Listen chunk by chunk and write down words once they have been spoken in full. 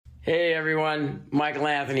Hey everyone, Michael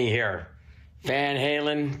Anthony here. Van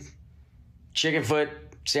Halen, Chickenfoot,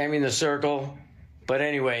 Sammy in the Circle. But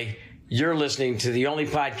anyway, you're listening to the only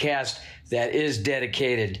podcast that is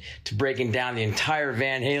dedicated to breaking down the entire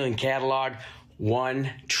Van Halen catalog one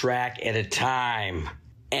track at a time.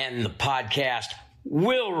 And the podcast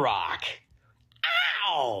will rock.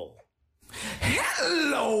 Ow!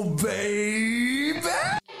 Hello, baby!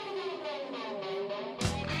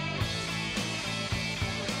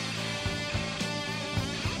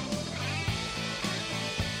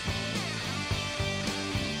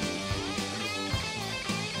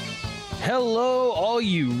 Hello, all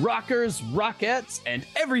you rockers, rockettes, and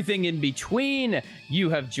everything in between.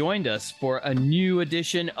 You have joined us for a new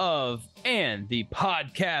edition of And the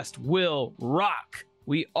Podcast Will Rock.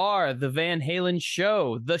 We are the Van Halen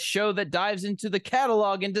Show, the show that dives into the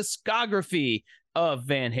catalog and discography of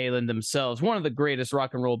Van Halen themselves, one of the greatest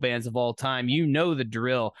rock and roll bands of all time. You know the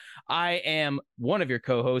drill. I am one of your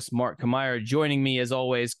co-hosts, Mark Kamire. Joining me, as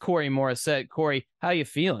always, Corey Morissette. Corey, how you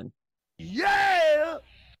feeling? Yeah!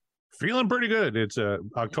 Feeling pretty good. It's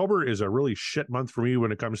October is a really shit month for me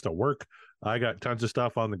when it comes to work. I got tons of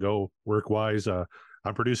stuff on the go work-wise. I'm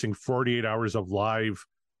producing 48 hours of live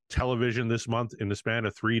television this month in the span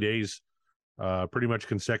of 3 days, pretty much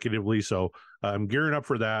consecutively. So I'm gearing up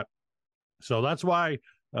for that. So that's why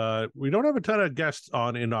we don't have a ton of guests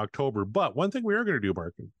on in October. But one thing we are going to do,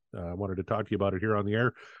 Mark, I wanted to talk to you about it here on the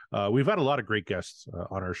air. We've had a lot of great guests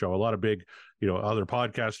on our show, a lot of big, other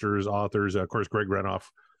podcasters, authors. Of course, Greg Renoff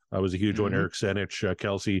was a huge one. Eric Senich,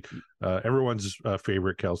 Kelsey, everyone's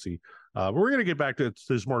favorite Kelsey. But we're going to get back to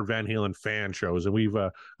this more Van Halen fan shows.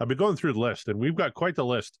 And I've been going through the list, and we've got quite the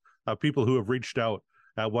list of people who have reached out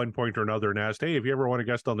at one point or another and asked, hey, if you ever want a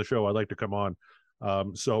guest on the show, I'd like to come on.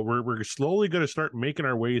 So we're slowly going to start making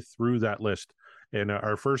our way through that list. And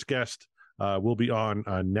our first guest will be on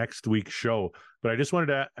next week's show. But I just wanted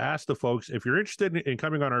to ask the folks, if you're interested in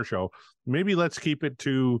coming on our show, maybe let's keep it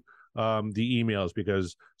to the emails,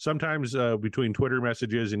 because sometimes between Twitter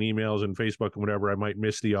messages and emails and Facebook and whatever, I might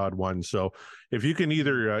miss the odd one. So if you can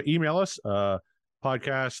either email us,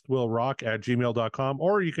 podcastwillrock@gmail.com,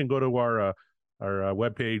 or you can go to our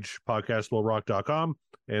webpage, podcastwillrock.com,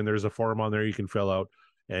 and there's a form on there you can fill out.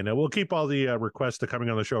 And we'll keep all the requests to coming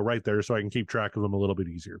on the show right there so I can keep track of them a little bit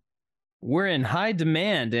easier. We're in high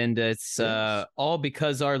demand, and it's all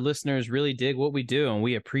because our listeners really dig what we do, and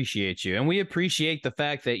we appreciate you. And we appreciate the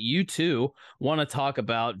fact that you, too, want to talk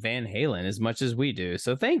about Van Halen as much as we do.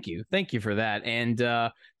 So thank you. Thank you for that. And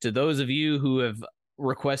to those of you who have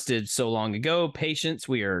requested so long ago, patience,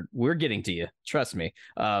 we're getting to you. Trust me.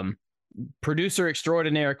 Producer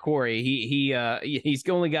extraordinaire Corey, he's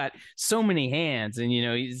only got so many hands, and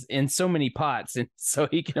he's in so many pots, and so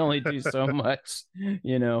he can only do so much.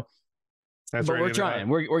 That's but right. We're trying.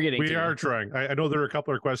 We're getting. We are trying. I know there are a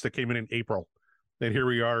couple of requests that came in April, and here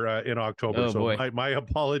we are in October. Oh, so boy. my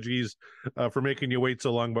apologies for making you wait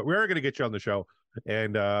so long, but we are going to get you on the show.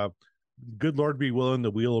 And good Lord be willing,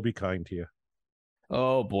 the wheel will be kind to you.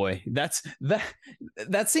 Oh boy, that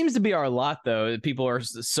seems to be our lot, though. People are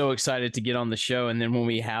so excited to get on the show, and then when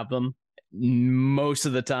we have them, most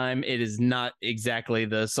of the time it is not exactly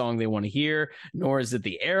the song they want to hear, nor is it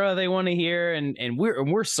the era they want to hear, and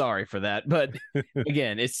we're sorry for that. But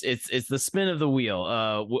again, it's the spin of the wheel.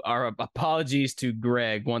 Our apologies to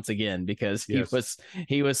Greg once again, because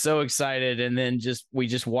he was so excited, and then we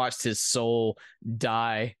just watched his soul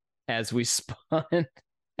die as we spun.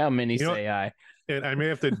 How many say I? And I may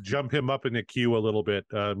have to jump him up in the queue a little bit.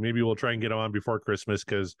 Maybe we'll try and get him on before Christmas,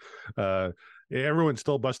 because everyone's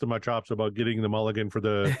still busting my chops about getting the mulligan for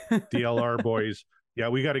the DLR boys. Yeah,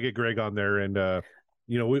 we got to get Greg on there, and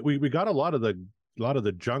we got a lot of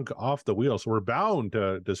the junk off the wheel, so we're bound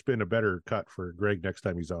to spin a better cut for Greg next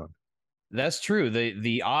time he's on. That's true.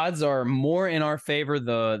 The odds are more in our favor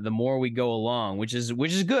the more we go along, which is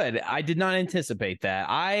good. I did not anticipate that.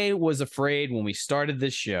 I was afraid when we started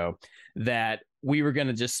this show that we were going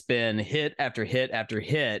to just spin hit after hit after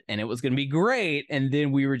hit, and it was going to be great, and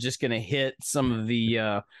then we were just going to hit some of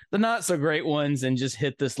the not so great ones and just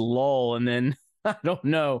hit this lull, and then I don't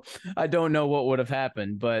know what would have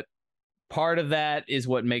happened, but part of that is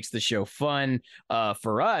what makes the show fun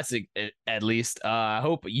for us, at least. I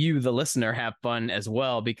hope you, the listener, have fun as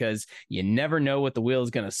well, because you never know what the wheel is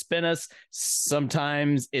going to spin us.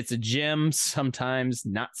 Sometimes it's a gem, sometimes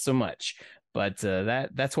not so much. But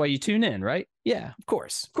that's why you tune in, right? Yeah, of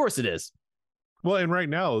course it is. Well, and right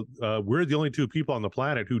now, we're the only two people on the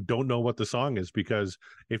planet who don't know what the song is, because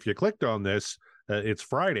if you clicked on this, it's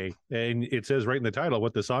Friday, and it says right in the title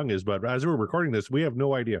what the song is. But as we're recording this, we have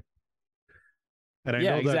no idea. And I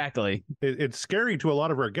Yeah, know that exactly. it's scary to a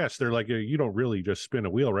lot of our guests. They're like, you don't really just spin a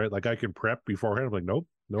wheel, right? Like I can prep beforehand. I'm like, nope,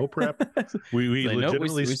 no prep. We Like, nope,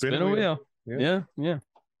 legitimately we spin a wheel. Yeah.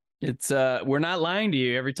 It's we're not lying to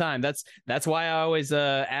you every time. That's why I always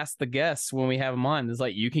ask the guests when we have them on. It's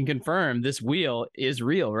like, you can confirm this wheel is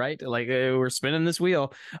real, right? Like, we're spinning this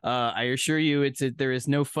wheel. I assure you, there is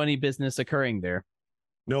no funny business occurring there.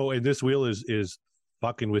 No, and this wheel is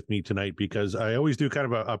fucking with me tonight because I always do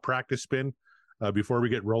kind of a practice spin before we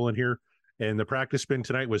get rolling here. And the practice spin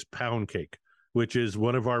tonight was Pound Cake, which is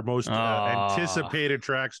one of our most anticipated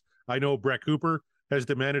tracks. I know Brett Cooper has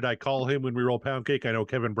demanded I call him when we roll Pound Cake. I know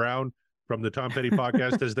Kevin Brown from the Tom Petty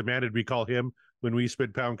podcast has demanded we call him when we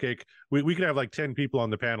spin Pound Cake. We could have like 10 people on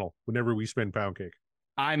the panel whenever we spin Pound Cake.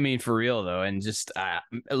 I mean, for real though, and just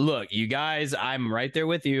look, you guys, I'm right there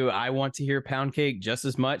with you. I want to hear Pound Cake just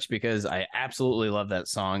as much because I absolutely love that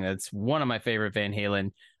song. That's one of my favorite Van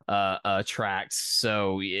Halen tracks.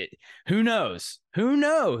 So who knows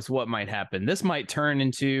what might happen. This might turn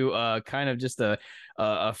into kind of just a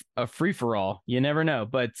free for all. You never know.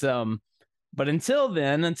 But until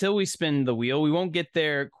then, until we spin the wheel, we won't get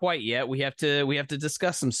there quite yet. We have to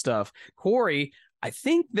discuss some stuff. Corey, I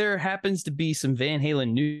think there happens to be some Van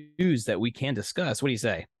Halen news that we can discuss. What do you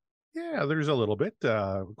say? Yeah, there's a little bit.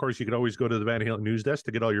 Of course, you could always go to the Van Halen news desk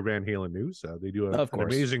to get all your Van Halen news. They do an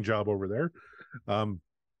amazing job over there.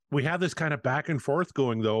 We have this kind of back and forth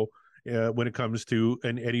going, though, when it comes to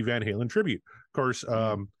an Eddie Van Halen tribute. Of course,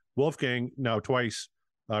 Wolfgang, now twice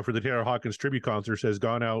for the Taylor Hawkins tribute concerts, has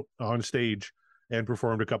gone out on stage and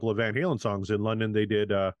performed a couple of Van Halen songs. In London, they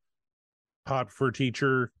did Hot for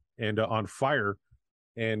Teacher and On Fire.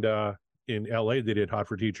 And in LA, they did Hot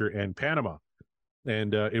for Teacher and Panama.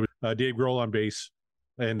 And it was Dave Grohl on bass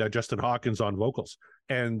and Justin Hawkins on vocals.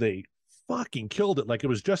 And they fucking killed it. Like, it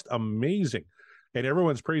was just amazing. And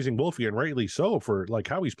everyone's praising Wolfie, and rightly so, for like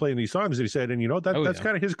how he's playing these songs. And he said, and that's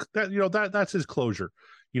kind of his, that's his closure.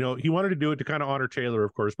 He wanted to do it to kind of honor Taylor,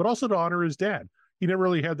 of course, but also to honor his dad. He never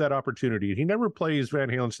really had that opportunity. He never plays Van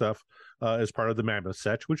Halen stuff as part of the Mammoth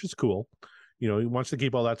set, which is cool. He wants to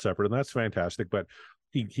keep all that separate, and that's fantastic. But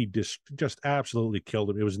he just absolutely killed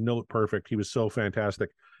him. It was note perfect. He was so fantastic.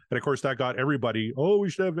 And of course, that got everybody, we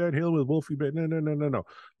should have Van Halen with Wolfie. But no.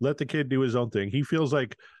 Let the kid do his own thing. He feels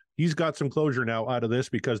like he's got some closure now out of this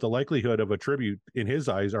because the likelihood of a tribute in his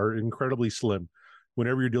eyes are incredibly slim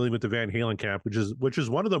whenever you're dealing with the Van Halen camp, which is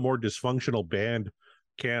one of the more dysfunctional band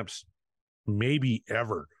camps maybe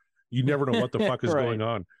ever. You never know what the fuck is going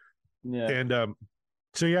on. Yeah. And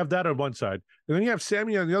so you have that on one side, and then you have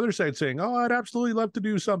Sammy on the other side saying, I'd absolutely love to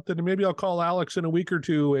do something, and maybe I'll call Alex in a week or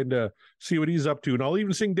two and see what he's up to, and I'll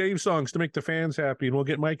even sing Dave songs to make the fans happy, and we'll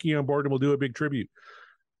get Mikey on board and we'll do a big tribute.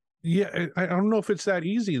 Yeah, I don't know if it's that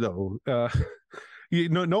easy though.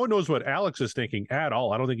 No one knows what Alex is thinking at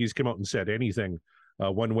all. I don't think he's come out and said anything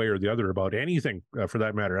one way or the other about anything for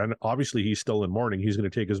that matter. And obviously he's still in mourning. He's going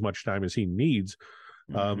to take as much time as he needs.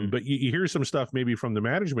 But you hear some stuff maybe from the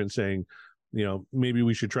management saying, maybe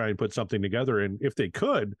we should try and put something together. And if they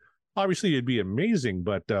could, obviously it'd be amazing.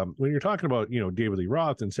 But when you're talking about, David Lee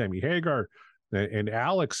Roth and Sammy Hagar and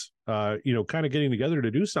Alex, kind of getting together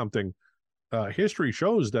to do something, history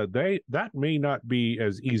shows that that may not be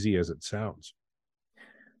as easy as it sounds.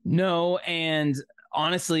 No, and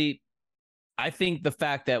honestly, I think the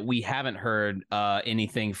fact that we haven't heard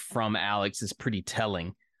anything from Alex is pretty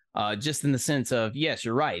telling. Just in the sense of, yes,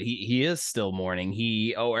 you're right. He is still mourning.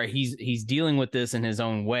 He's dealing with this in his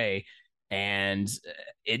own way, and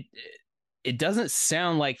it doesn't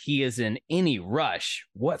sound like he is in any rush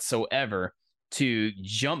whatsoever to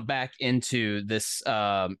jump back into this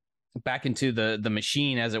back into the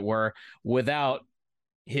machine, as it were, without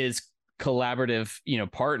his collaborative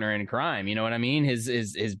partner in crime. You know what I mean?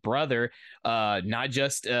 His brother, not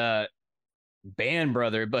just band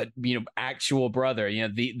brother, but actual brother.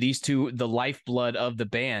 These two, the lifeblood of the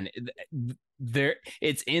band.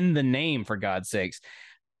 It's in the name, for God's sakes.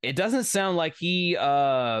 It doesn't sound like he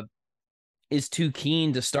is too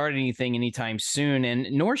keen to start anything anytime soon,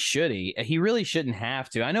 and nor should he. He really shouldn't have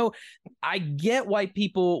to. I get why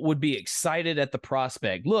people would be excited at the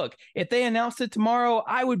prospect. Look, if they announced it tomorrow,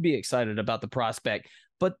 I would be excited about the prospect,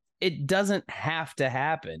 but it doesn't have to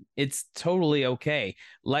happen. It's totally okay.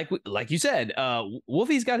 Like you said,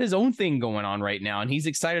 Wolfie's got his own thing going on right now, and he's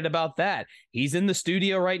excited about that. He's in the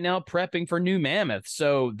studio right now prepping for New Mammoth,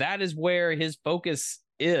 so that is where his focus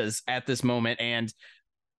is at this moment, and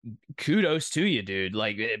kudos to you, dude.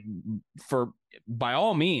 By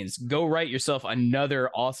all means, go write yourself another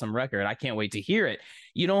awesome record. I can't wait to hear it.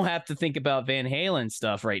 You don't have to think about Van Halen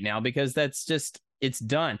stuff right now because that's just, it's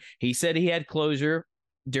done. He said he had closure.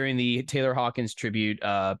 during the Taylor Hawkins tribute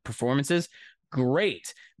performances,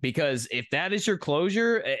 great. Because if that is your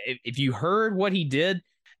closure, if you heard what he did,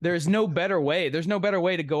 there's no better way. There's no better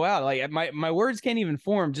way to go out. Like my words can't even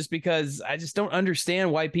form, just because I just don't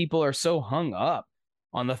understand why people are so hung up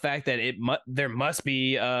on the fact that there must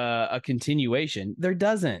be a continuation. There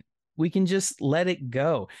doesn't. We can just let it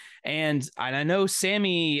go. And I know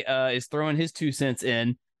Sammy is throwing his 2 cents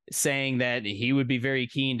in, saying that he would be very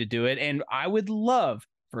keen to do it. And I would love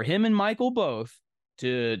for him and Michael both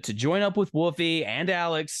to join up with Wolfie and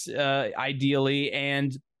Alex, ideally,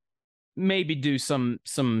 and maybe do some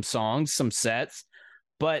songs, some sets.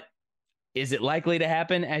 But is it likely to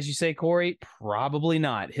happen, as you say, Corey? Probably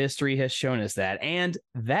not. History has shown us that. And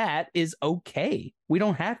that is okay. We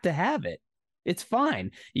don't have to have it. It's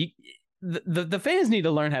fine. The fans need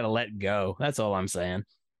to learn how to let go. That's all I'm saying.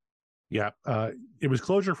 Yeah, it was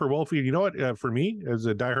closure for Wolfie. You know what? For me, as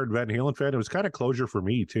a diehard Van Halen fan, it was kind of closure for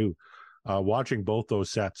me too. Watching both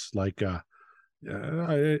those sets, like, I'm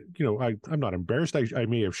not embarrassed. I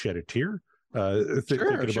may have shed a tear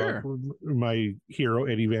thinking about my hero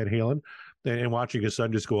Eddie Van Halen, and watching his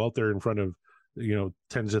son just go out there in front of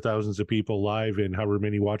tens of thousands of people live and however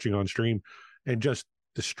many watching on stream, and just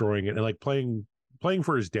destroying it, and like playing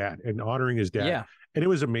for his dad and honoring his dad. Yeah. And it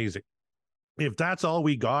was amazing. If that's all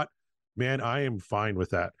we got, man, I am fine with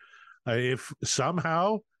that. If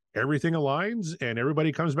somehow everything aligns and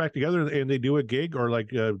everybody comes back together and they do a gig, or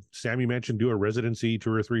like Sammy mentioned, do a residency,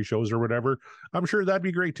 2 or 3 shows or whatever, I'm sure that'd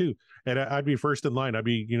be great too. And I'd be first in line. I'd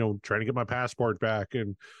be, trying to get my passport back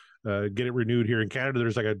and get it renewed here in Canada.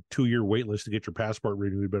 There's like a 2-year wait list to get your passport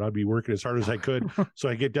renewed, but I'd be working as hard as I could so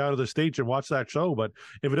I get down to the States and watch that show. But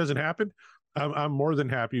if it doesn't happen, I'm more than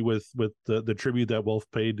happy with the tribute that Wolf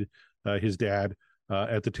paid his dad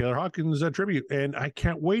at the Taylor Hawkins tribute. And I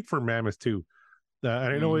can't wait for Mammoth 2. And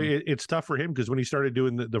I know it's tough for him, because when he started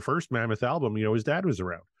doing the first Mammoth album, his dad was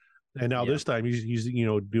around. And now this time he's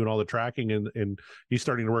doing all the tracking, and he's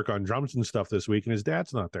starting to work on drums and stuff this week, and his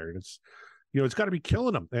dad's not there. And it's got to be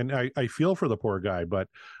killing him. And I feel for the poor guy, but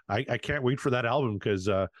I can't wait for that album, because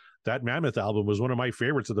that Mammoth album was one of my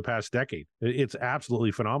favorites of the past decade. It's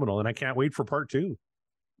absolutely phenomenal, and I can't wait for part 2.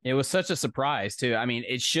 It was such a surprise too. I mean,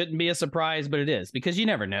 it shouldn't be a surprise, but it is, because you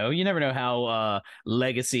never know. You never know how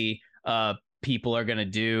legacy people are going to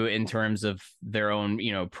do in terms of their own,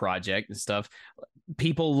 project and stuff.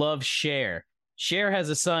 People love Cher. Cher has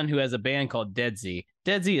a son who has a band called Dead Z.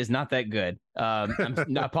 Dead Z is not that good.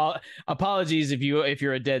 Apologies if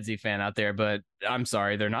you're a Dead Z fan out there, but I'm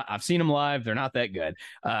sorry, they're not. I've seen them live; they're not that good.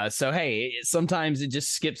 So hey, sometimes it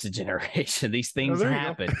just skips a generation. These things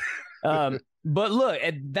happen. But look,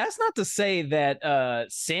 that's not to say that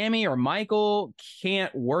Sammy or Michael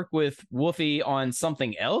can't work with Wolfie on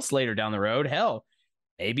something else later down the road. Hell,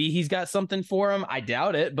 maybe he's got something for him. I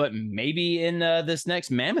doubt it, but maybe in this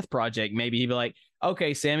next Mammoth project, maybe he'd be like,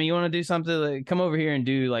 okay, Sammy, you want to do something? Like, come over here and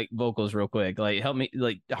do like vocals real quick. Like, help me,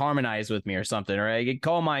 like harmonize with me or something. Or I could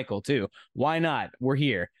call Michael too. Why not? We're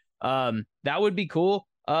here. That would be cool.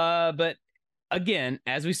 But again,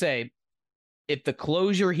 as we say, if the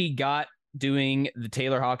closure he got doing the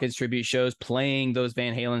Taylor Hawkins tribute shows, playing those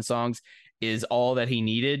Van Halen songs, is all that he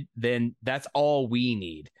needed, then that's all we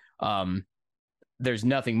need. There's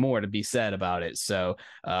nothing more to be said about it. So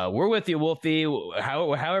we're with you, Wolfie,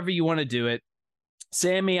 however you want to do it.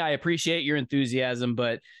 Sammy, I appreciate your enthusiasm,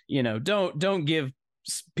 but don't give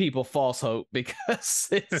people false hope, because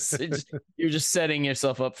you're just setting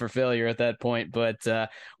yourself up for failure at that point. But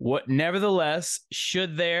nevertheless,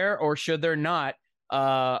 should there or should there not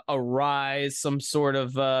arise some sort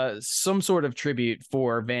of tribute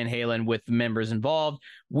for Van Halen with the members involved,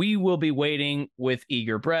 we will be waiting with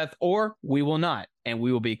eager breath, or we will not, and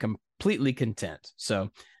we will be completely content. So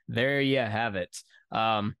there you have it.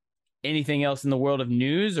 Anything else in the world of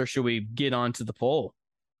news, or should we get on to the poll?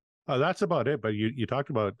 That's about it. But you talked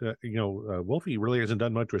about Wolfie really hasn't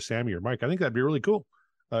done much with Sammy or Mike. I think that'd be really cool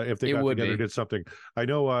if they got together and did something. I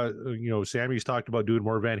know Sammy's talked about doing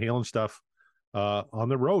more Van Halen stuff on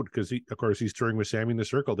the road, because of course he's touring with Sammy and the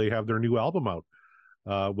Circle. They have their new album out,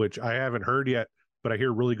 which I haven't heard yet, but I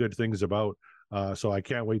hear really good things about. So I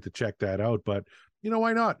can't wait to check that out. But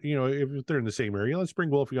why not? If they're in the same area, let's bring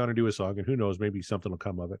Wolfie on and do a song, and who knows, maybe something will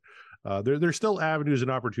come of it. There's still avenues and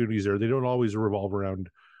opportunities there. They don't always revolve around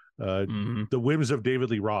the whims of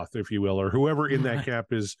David Lee Roth, if you will, or whoever in that camp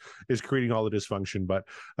is creating all the dysfunction. But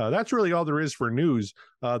that's really all there is for news.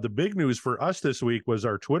 The big news for us this week was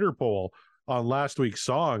our Twitter poll on last week's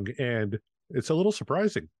song, and it's a little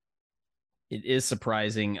surprising. It is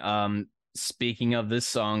surprising. Speaking of this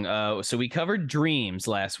song, so we covered Dreams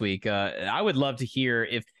last week. I would love to hear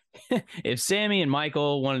if Sammy and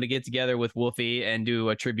Michael wanted to get together with Wolfie and do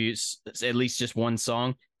a tribute, at least just one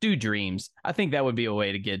song, do Dreams. I think that would be a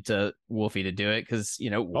way to get Wolfie to do it because,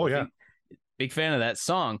 Wolfie, big fan of that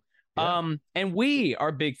song. Yeah. And we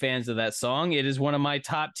are big fans of that song. It is one of my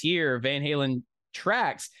top tier Van Halen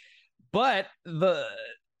tracks. But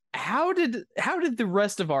how did the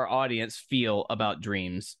rest of our audience feel about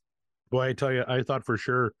Dreams? Boy, I tell you, I thought for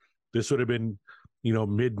sure this would have been,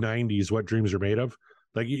 mid 90s, what Dreams are made of.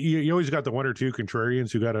 Like you always got the one or two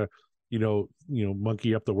contrarians who got to,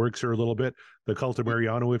 monkey up the works here a little bit, the cult of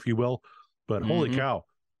Mariano, if you will. But holy cow,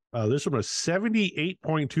 this one was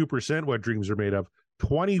 78.2% what Dreams are made of,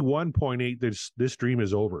 21.8%. This dream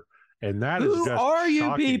is over, and that is just who are you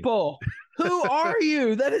shocking. People? Who are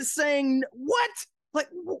you? That is saying what? Like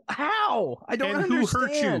how? I don't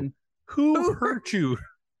understand. Who hurt you?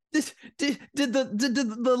 Did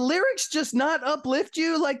the lyrics just not uplift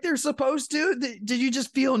you like they're supposed to? Did you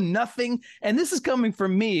just feel nothing? And this is coming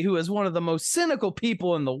from me, who is one of the most cynical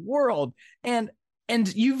people in the world. And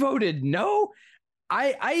you voted no.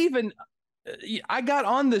 I got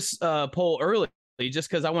on this poll early just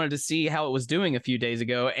because I wanted to see how it was doing a few days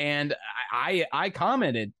ago, and I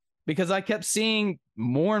commented because I kept seeing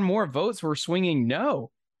more and more votes were swinging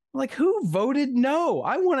no. Like, who voted no?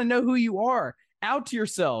 I want to know who you are. Out to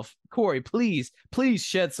yourself, Corey. Please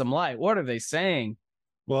shed some light. What are they saying?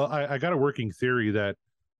 Well, I got a working theory that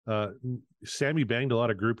Sammy banged a lot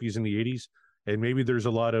of groupies in the 80s, and maybe there's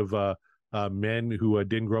a lot of men who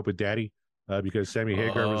didn't grow up with daddy because Sammy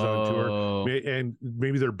Hagar was on tour, and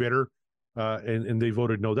maybe they're bitter and they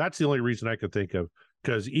voted no. That's the only reason I could think of,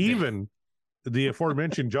 because even the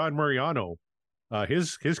aforementioned John Mariano,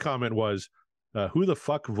 his comment was, who the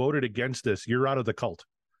fuck voted against this? You're out of the cult.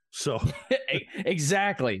 So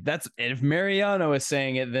exactly. And if Mariano is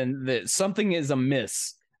saying it, then something is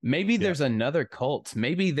amiss. Maybe there's another cult.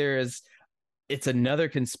 Maybe it's another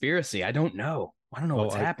conspiracy. I don't know.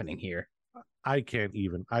 What's happening here. I can't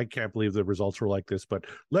believe the results were like this, but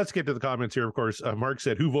let's get to the comments here. Of course, Mark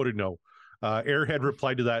said, who voted no? Airhead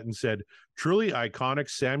replied to that and said, truly iconic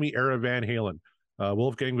Sammy era Van Halen.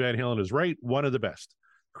 Wolfgang Van Halen is right. One of the best.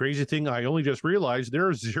 Crazy thing, I only just realized there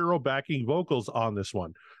are 0 backing vocals on this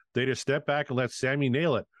one. They just step back and let Sammy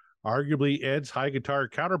nail it. Arguably, Ed's high guitar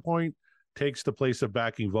counterpoint takes the place of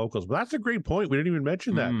backing vocals. But that's a great point. We didn't even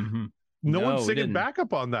mention that. Mm-hmm. No one's singing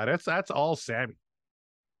backup on that. That's all Sammy.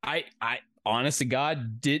 I honest to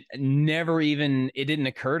God, it didn't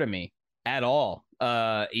occur to me at all.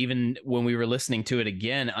 Even when we were listening to it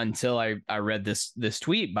again, until I read this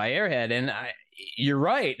tweet by Airhead, and you're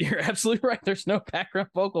right. You're absolutely right. There's no background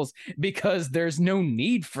vocals because there's no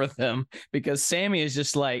need for them, because Sammy is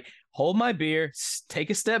just like, hold my beer, take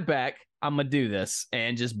a step back. I'm going to do this,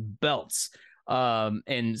 and just belts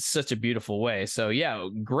in such a beautiful way. So yeah,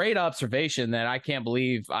 great observation that I can't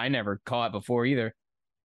believe I never caught before either.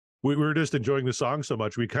 We were just enjoying the song so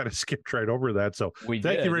much, we kind of skipped right over that. So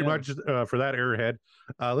thank you very much for that, Airhead.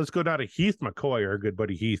 Let's go down to Heath McCoy, our good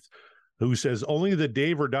buddy Heath, who says only the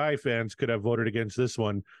Dave or Die fans could have voted against this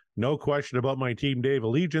one. No question about my Team Dave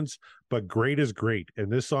allegiance, but great is great.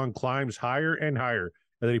 And this song climbs higher and higher.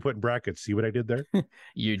 And then he put in brackets. See what I did there?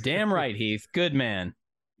 You're damn right, Heath. Good man.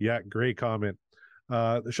 Yeah, great comment.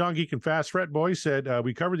 The Sean Geek and Fast Fret Boy said,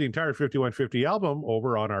 we covered the entire 5150 album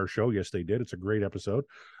over on our show. Yes, they did. It's a great episode.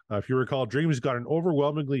 If you recall, Dreams got an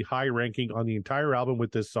overwhelmingly high ranking on the entire album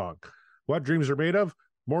with this song. What Dreams are made of?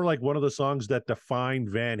 More like one of the songs that defined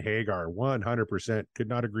Van Hagar. 100%. Could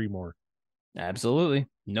not agree more. Absolutely.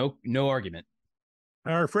 No argument.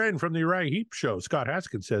 Our friend from the Uriah Heep show, Scott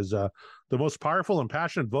Haskins, says, the most powerful and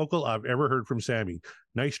passionate vocal I've ever heard from Sammy.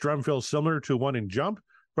 Nice drum fill similar to one in Jump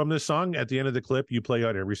from this song at the end of the clip you play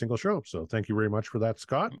on every single show. So thank you very much for that,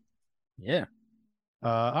 Scott. Yeah.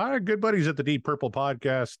 Our good buddies at the Deep Purple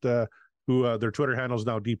podcast, who their Twitter handle is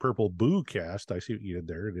now Deep Purple Boo Cast. I see what you did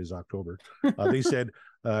there. It is October. They said,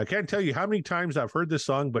 I can't tell you how many times I've heard this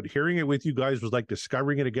song, but hearing it with you guys was like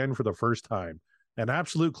discovering it again for the first time. An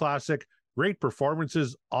absolute classic. Great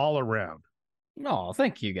performances all around. Oh,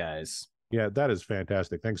 thank you guys. Yeah, that is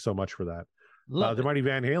fantastic. Thanks so much for that. The Mighty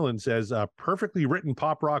Van Halen says, perfectly written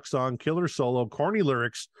pop rock song, killer solo, corny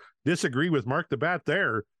lyrics. Disagree with Mark the Bat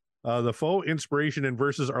there. The faux inspiration and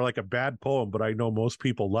verses are like a bad poem, but I know most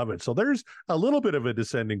people love it. So there's a little bit of a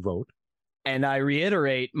descending vote. And I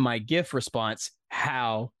reiterate my GIF response.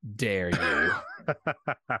 How dare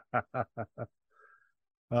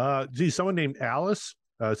you? Someone named Alice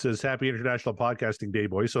says Happy International Podcasting Day,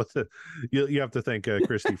 boy. So you have to thank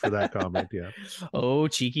Christy for that comment. Yeah. Oh,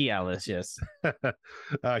 cheeky Alice. Yes.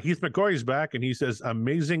 Heath McCoy's back, and he says,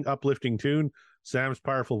 amazing, uplifting tune. Sam's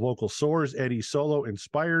powerful vocal soars. Eddie's solo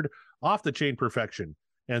inspired, off the chain perfection.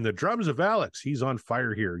 And the drums of Alex, he's on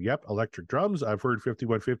fire here. Yep, electric drums. I've heard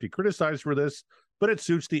 5150 criticized for this, but it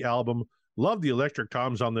suits the album. Love the electric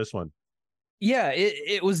toms on this one. Yeah,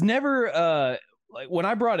 it was never like when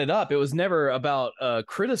I brought it up, it was never about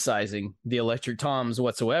criticizing the electric toms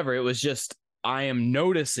whatsoever. It was just I am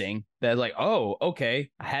noticing that, like, oh, okay,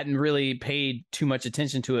 I hadn't really paid too much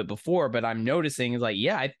attention to it before, but I'm noticing is like,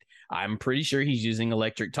 yeah, I'm pretty sure he's using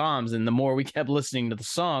electric toms. And the more we kept listening to the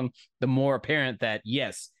song, the more apparent that,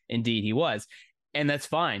 yes, indeed he was. And that's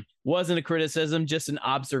fine. Wasn't a criticism, just an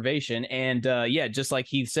observation. And yeah, just like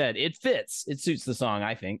Heath said, it fits. It suits the song,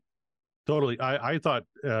 I think. Totally. I thought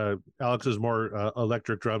Alex's more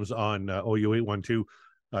electric drums on OU 812.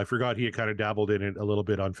 I forgot he had kind of dabbled in it a little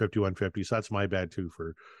bit on 5150. So that's my bad too.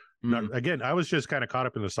 Again, I was just kind of caught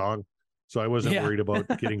up in the song. So I wasn't worried about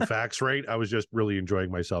getting facts right. I was just really enjoying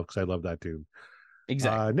myself because I love that tune.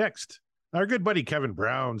 Exactly. Next, our good buddy Kevin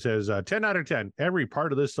Brown says 10 out of 10. Every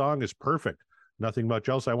part of this song is perfect. Nothing much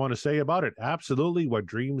else I want to say about it. Absolutely what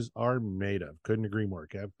dreams are made of. Couldn't agree more,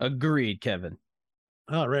 Kev. Agreed, Kevin.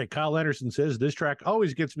 All right. Kyle Anderson says this track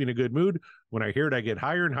always gets me in a good mood. When I hear it, I get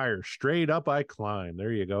higher and higher. Straight up, I climb.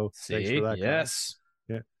 There you go. See? Thanks for that. Yes.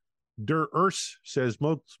 Kyle. Yeah. Der Urs says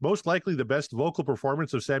most likely the best vocal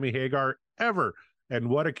performance of Sammy Hagar ever. And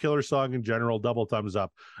what a killer song in general. Double thumbs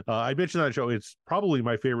up. I mentioned on the show, it's probably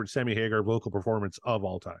my favorite Sammy Hagar vocal performance of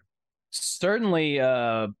all time. Certainly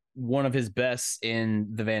one of his best in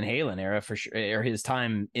the Van Halen era for sure, or his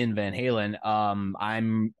time in Van Halen.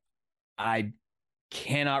 I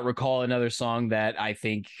cannot recall another song that I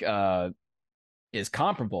think is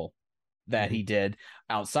comparable that he did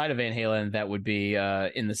outside of Van Halen that would be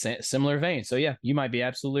in the similar vein. So yeah, you might be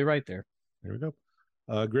absolutely right there. There we go.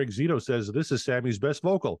 Greg Zito says this is Sammy's best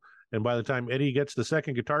vocal, and by the time Eddie gets the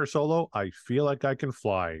second guitar solo, I feel like I can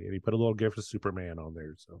fly. And he put a little gift of Superman on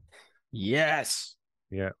there. So yes,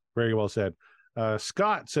 yeah, very well said.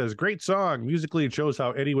 Scott says, great song. Musically, it shows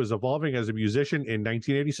how Eddie was evolving as a musician in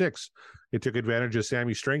 1986. It took advantage of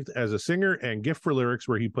Sammy's strength as a singer and gift for lyrics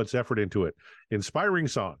where he puts effort into it. Inspiring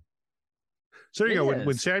song. So there you go.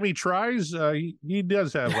 When Sammy tries, he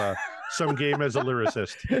does have some game as a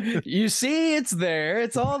lyricist. You see, it's there.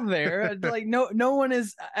 It's all there. Like no one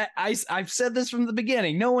is. I've said this from the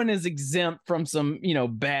beginning. No one is exempt from some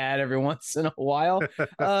bad every once in a while.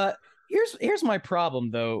 Here's my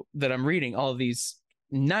problem though, that I'm reading all these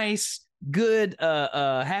nice, good,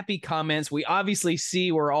 happy comments. We obviously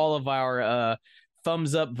see where all of our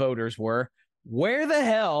thumbs up voters were. Where the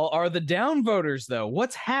hell are the down voters though?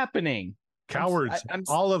 What's happening? Cowards.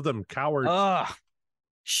 All of them cowards.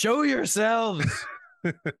 Show yourselves.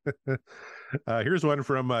 Here's one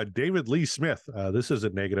from David Lee Smith. This is a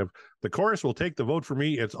negative. The chorus will take the vote for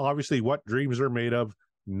me. It's obviously what dreams are made of.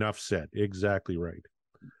 Enough said. Exactly right.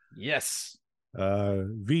 Yes.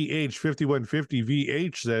 VH 5150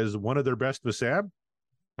 VH says one of their best with Sam.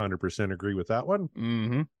 100% agree with that one.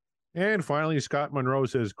 Mm-hmm. And finally, Scott Monroe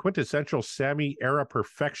says quintessential Sammy era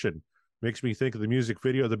perfection. Makes me think of the music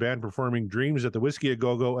video of the band performing Dreams at the Whiskey A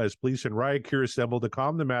Go-Go as police and riot gear assemble to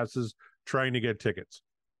calm the masses trying to get tickets.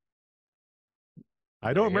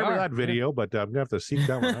 I don't remember that video, but I'm going to have to seek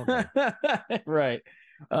that one out. Right.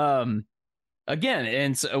 Again,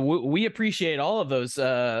 and so we appreciate all of those.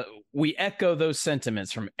 We echo those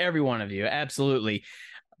sentiments from every one of you. Absolutely.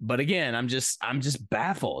 But again, I'm just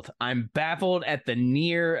baffled. I'm baffled at the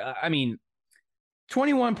near,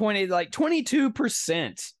 21.8, like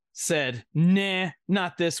 22% said, nah,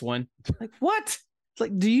 not this one. Like, what? It's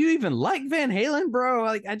like, do you even like Van Halen, bro?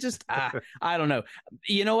 Like, I don't know.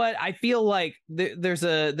 You know what? I feel like there's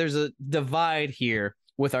a divide here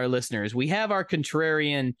with our listeners. We have our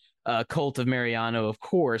contrarian cult of Mariano, of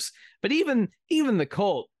course, but even the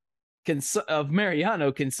cult of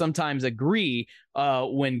Mariano can sometimes agree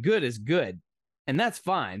when good is good, and that's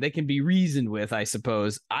fine. They can be reasoned with, I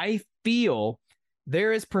suppose. I feel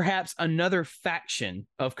there is perhaps another faction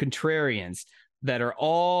of contrarians that are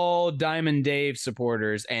all Diamond Dave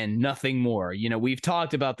supporters and nothing more. We've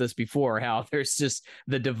talked about this before, how there's just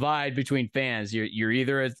the divide between fans. You're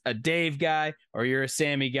either a Dave guy or you're a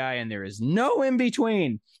Sammy guy, and there is no in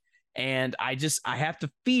between. And I have to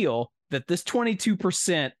feel that this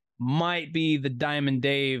 22% might be the Diamond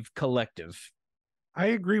Dave collective. I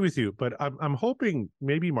agree with you, but I'm hoping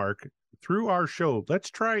maybe, Mark, through our show, let's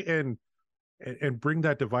try and bring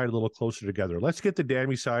that divide a little closer together. Let's get the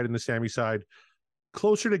Dammy side and the Sammy side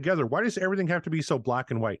closer together? Why does everything have to be so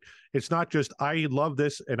black and white? It's not just I love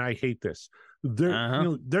this and I hate this.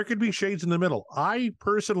 There could be shades in the middle. I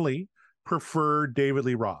personally prefer David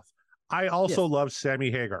Lee Roth. I also love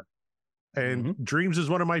Sammy Hagar. And Dreams is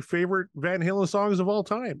one of my favorite Van Halen songs of all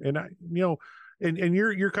time. And and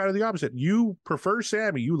you're kind of the opposite. You prefer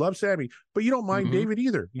Sammy, you love Sammy, but you don't mind David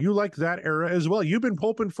either. You like that era as well. You've been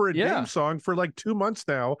hoping for a Dave song for like 2 months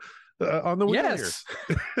now on the wheel here.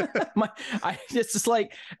 It's just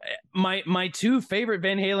like my two favorite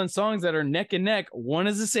Van Halen songs that are neck and neck. One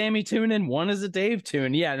is a Sammy tune and one is a Dave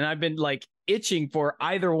tune. Yeah, and I've been like itching for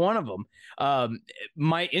either one of them.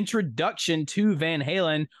 My introduction to Van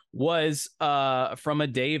Halen was from a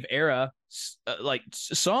Dave era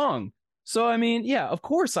song. So I mean, yeah, of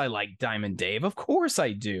course I like Diamond Dave. Of course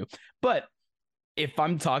I do. But if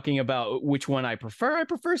I'm talking about which one I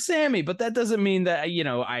prefer Sammy. But that doesn't mean that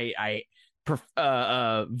I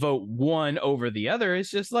vote one over the other.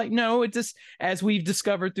 It's just like, no, it just, as we've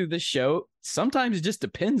discovered through this show, sometimes it just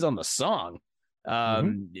depends on the song.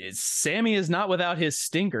 Sammy is not without his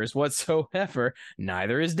stinkers whatsoever.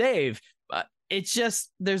 Neither is Dave. It's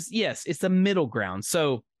just it's the middle ground.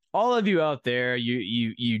 So all of you out there,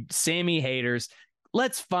 you Sammy haters,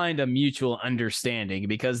 let's find a mutual understanding,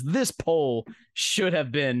 because this poll should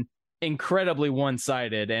have been incredibly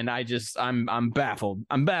one-sided, and I'm baffled.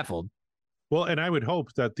 I'm baffled. Well, and I would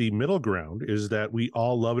hope that the middle ground is that we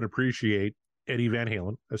all love and appreciate Eddie Van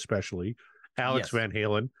Halen, especially Alex Van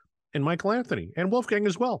Halen, and Michael Anthony, and Wolfgang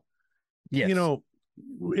as well. Yes.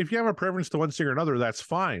 If you have a preference to one singer or another, that's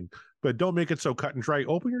fine, but don't make it so cut and dry.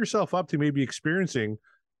 Open yourself up to maybe experiencing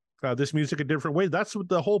this music a different way. That's what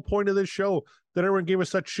the whole point of this show that everyone gave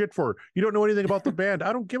us such shit for. You don't know anything about the band.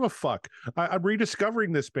 I don't give a fuck. I'm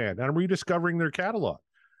rediscovering this band. I'm rediscovering their catalog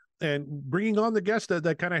and bringing on the guests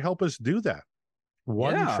that kind of help us do that.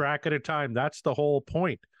 One track at a time. That's the whole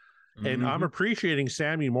point. And I'm appreciating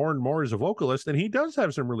Sammy more and more as a vocalist, and he does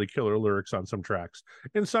have some really killer lyrics on some tracks,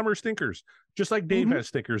 and some are stinkers, just like Dave has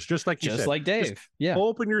stinkers, just like you said. Just like Dave. Just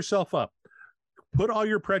open yourself up. Put all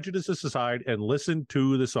your prejudices aside and listen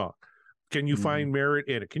to the song. Can you find merit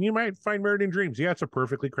in it? Can you find merit in Dreams? Yeah, it's a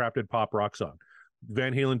perfectly crafted pop rock song.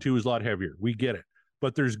 Van Halen 2 is a lot heavier. We get it.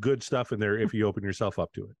 But there's good stuff in there if you open yourself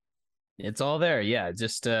up to it. It's all there. Yeah,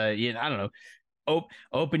 just, I don't know.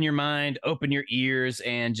 Open your mind, open your ears,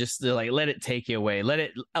 and just let it take you away. Let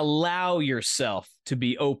it allow yourself to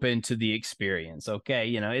be open to the experience. Okay.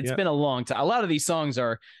 It's been a long time. A lot of these songs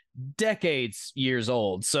are years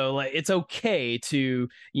old. So it's okay to,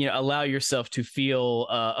 allow yourself to feel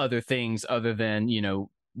other things other than,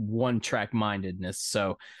 one track mindedness.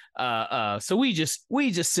 So we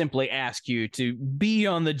just simply ask you to be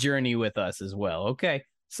on the journey with us as well. Okay.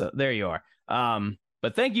 So there you are.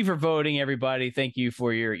 But thank you for voting, everybody. Thank you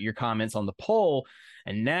for your comments on the poll.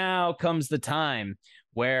 And now comes the time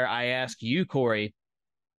where I ask you, Corey.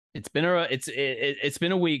 It's been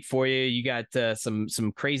a week for you. You got some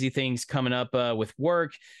crazy things coming up with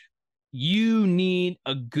work. You need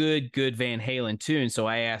a good Van Halen tune. So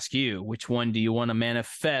I ask you, which one do you want to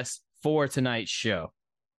manifest for tonight's show?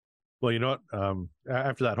 Well, you know what?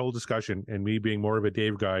 After that whole discussion and me being more of a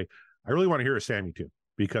Dave guy, I really want to hear a Sammy tune,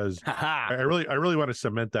 because I really want to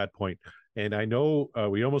cement that point. And I know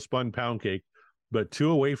we almost spun Pound Cake, but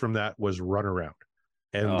 2 away from that was Run Around.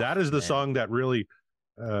 And that is the song that really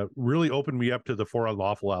opened me up to the For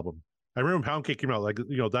Unlawful album. I remember Pound Cake came out,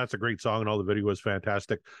 that's a great song and all the video was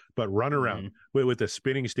fantastic, but Run Around with the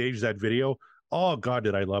spinning stage, that video, oh God,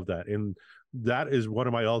 did I love that. And that is one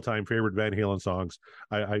of my all-time favorite Van Halen songs.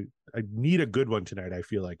 I need a good one tonight. I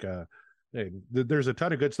feel like there's a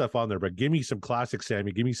ton of good stuff on there, but give me some classic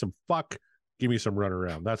Sammy, give me some Fuck, give me some Run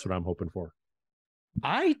Around. That's what I'm hoping for.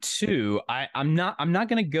 I'm not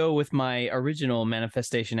going to go with my original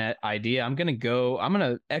manifestation idea. I'm going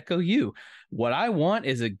to echo you. What I want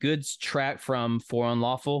is a good track from For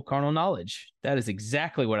Unlawful Carnal Knowledge. That is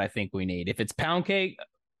exactly what I think we need. If it's Pound Cake,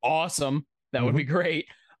 awesome. That would be great.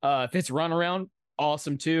 If it's Run Around,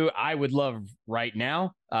 awesome too. I would love Right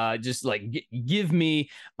Now. Just give me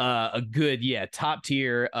a good, top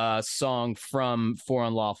tier song from For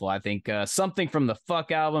Unlawful. I think something from the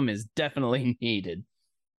Fuck album is definitely needed.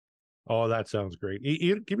 Oh, that sounds great.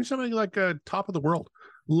 Give me something like Top of the World.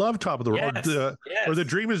 Love Top of the World. Yes. Or The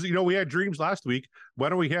Dream Is, we had Dreams last week. Why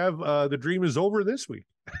don't we have The Dream Is Over this week?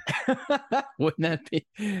 Wouldn't that be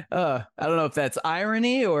I don't know if that's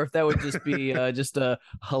irony or if that would just be just a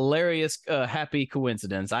hilarious happy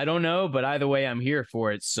coincidence. I don't know, but either way I'm here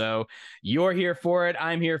for it. So you're here for it,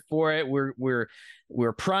 I'm here for it.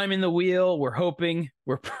 We're priming the wheel. We're hoping,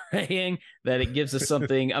 we're praying that it gives us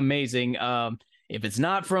something amazing. If it's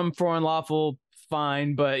not from For Unlawful,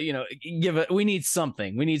 fine, but you know, we need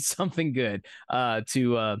something. We need something good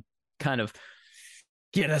to kind of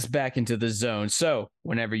get us back into the zone. So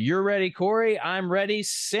whenever you're ready, Corey, I'm ready.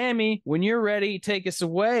 Sammy, when you're ready, take us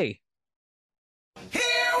away. Here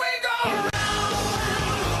we go.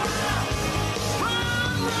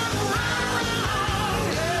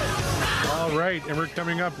 All right, and we're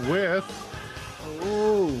coming up with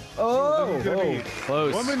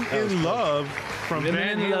Close. Woman in Love from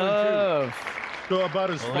Van Halen 2. Love. So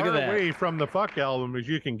about as Look at far that. away from the Fuck album as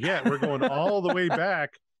you can get. We're going all the way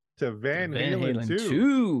back to Van Halen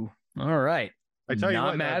 2. All right. I tell you Not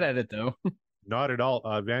what, mad at it though. not at all.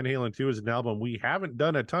 Van Halen 2 is an album we haven't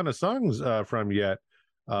done a ton of songs from yet.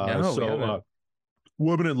 No, we haven't.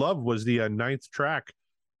 Woman in Love was the ninth track,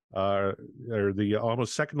 or the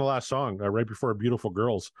almost second to last song, right before Beautiful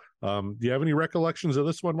Girls. Do you have any recollections of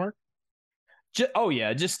this one, Mark? Just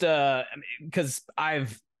because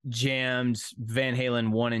I've jammed Van Halen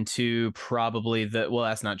 1 and 2 probably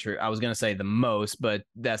that's not true. I was gonna say the most, but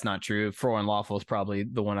that's not true. For Unlawful is probably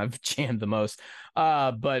the one I've jammed the most.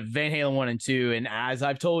 But Van Halen 1 and 2, and as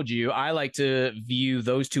I've told you, I like to view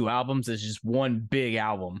those two albums as just one big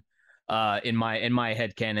album in my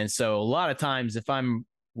head canon. So a lot of times if I'm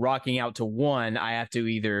rocking out to one, I have to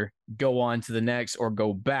either go on to the next or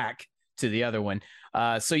go back to the other one.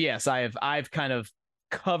 So yes, I've kind of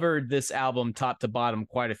covered this album top to bottom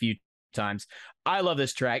quite a few times. I love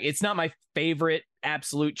this track. It's not my favorite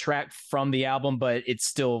absolute track from the album, but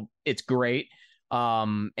it's great.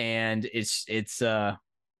 And it's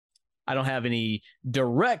I don't have any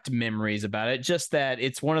direct memories about it, just that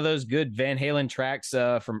it's one of those good Van Halen tracks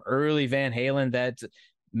from early Van Halen that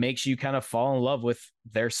makes you kind of fall in love with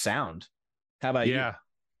their sound. How about you? Yeah.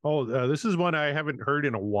 Oh, this is one I haven't heard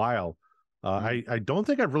in a while. I don't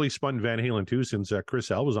think I've really spun Van Halen 2 since Chris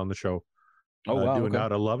L was on the show. Oh, wow. Doing Okay.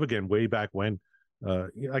 Out of Love Again way back when.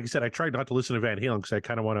 Like I said, I tried not to listen to Van Halen because I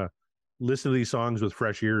kind of want to listen to these songs with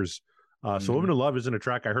fresh ears. So Woman in Love isn't a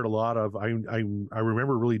track I heard a lot of. I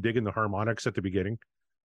remember really digging the harmonics at the beginning.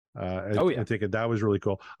 And thinking that was really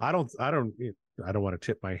cool. I don't want to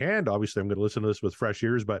tip my hand. Obviously, I'm going to listen to this with fresh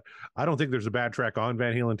ears, but I don't think there's a bad track on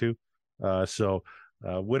Van Halen 2. So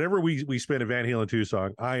whatever we spin a Van Halen 2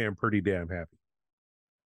 song, I am pretty damn happy.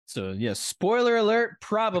 So yeah, spoiler alert,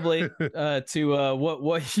 probably to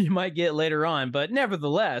what you might get later on, but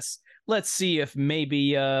nevertheless, let's see if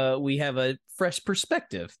maybe we have a fresh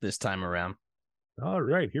perspective this time around. All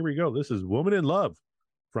right, here we go. This is Woman in Love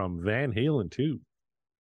from Van Halen 2.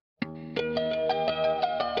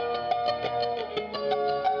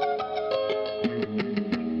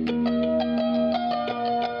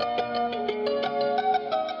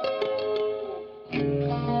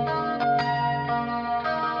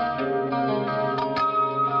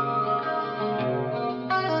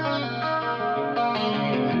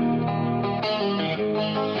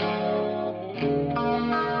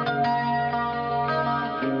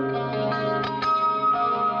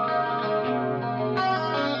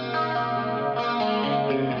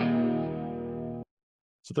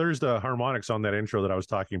 So there's the harmonics on that intro that I was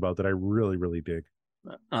talking about that I really, really dig.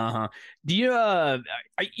 Do you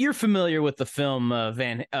you're familiar with the film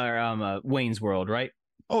Wayne's World, right?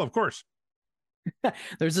 Oh, of course.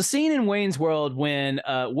 There's a scene in Wayne's World when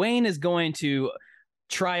Wayne is going to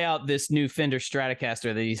try out this new Fender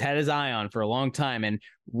Stratocaster that he's had his eye on for a long time, and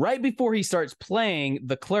right before he starts playing,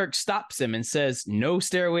 the clerk stops him and says, "No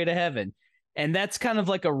Stairway to Heaven." And that's kind of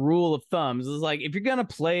like a rule of thumb. It's like, if you're gonna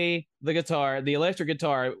play the guitar, the electric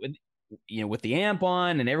guitar, with the amp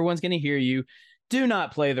on, and everyone's gonna hear you, do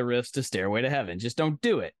not play the riffs to Stairway to Heaven. Just don't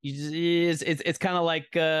do it. It's kind of like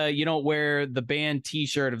you don't wear the band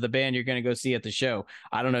T-shirt of the band you're gonna go see at the show.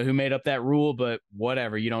 I don't know who made up that rule, but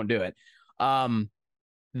whatever, you don't do it.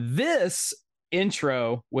 This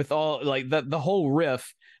intro with all like the whole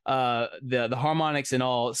riff, the harmonics and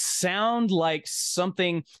all sound like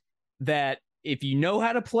something that if you know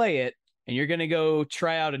how to play it and you're going to go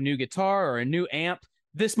try out a new guitar or a new amp,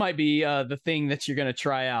 this might be the thing that you're going to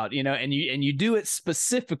try out, and you do it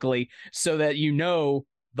specifically so that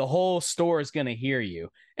the whole store is going to hear you,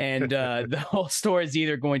 and the whole store is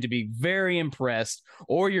either going to be very impressed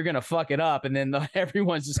or you're going to fuck it up, and then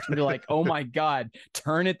everyone's just going to be like, "Oh my god,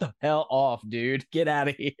 turn it the hell off, dude, get out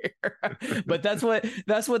of here." But that's what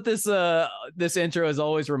this intro has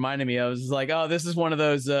always reminded me of. It's like, oh, this is one of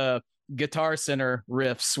those Guitar Center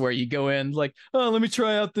riffs where you go in like, oh, let me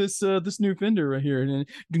try out this new Fender right here, and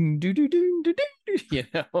then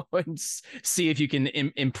and see if you can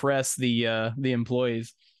impress the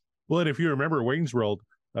employees. Well, and if you remember Wayne's World,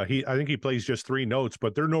 I think he plays just 3 notes,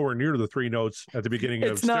 but they're nowhere near the 3 notes at the beginning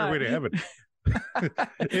of Stairway to Heaven.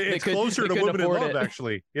 It's closer to Women in Love,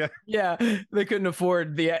 actually. Yeah. Yeah, they couldn't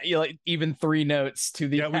afford the like even 3 notes to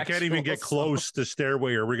the. Yeah, we can't even get close to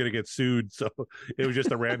Stairway, or we're going to get sued. So it was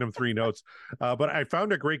just a random 3 notes. But I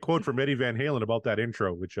found a great quote from Eddie Van Halen about that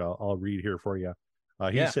intro, which I'll read here for you.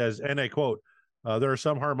 He says, and I quote, "There are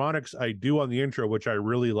some harmonics I do on the intro which I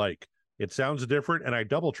really like. It sounds different, and I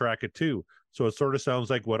double track it too, so it sort of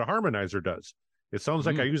sounds like what a harmonizer does. It sounds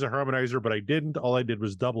like I use a harmonizer, but I didn't. All I did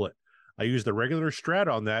was double it. I used the regular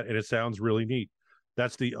Strat on that, and it sounds really neat.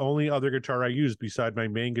 That's the only other guitar I used beside my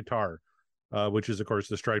main guitar, which is, of course,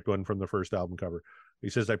 the striped one from the first album cover." He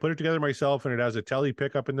says, "I put it together myself, and it has a Tele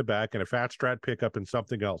pickup in the back and a Fat Strat pickup and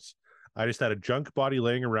something else. I just had a junk body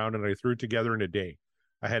laying around, and I threw it together in a day.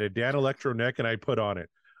 I had a Dan Electro neck, and I put on it.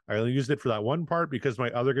 I only used it for that one part because my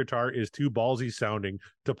other guitar is too ballsy sounding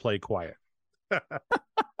to play quiet."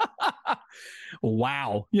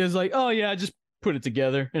 Wow. He was like, oh yeah, I just put it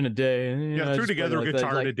together in a day. Yeah, threw together a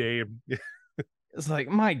guitar in a day. It's like,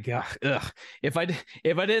 my God, ugh. If I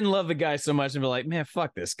didn't love the guy so much, I'd be like, man,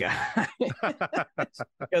 fuck this guy.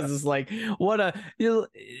 Because it's like,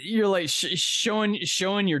 you're like showing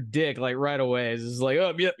your dick like right away. It's like,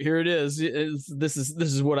 oh, yep, here it is. This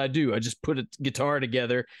is what I do. I just put a guitar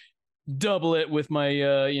together, double it with my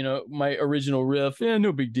my original riff. Yeah,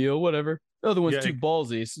 no big deal. Whatever. The other one's too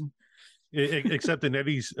ballsy. Except in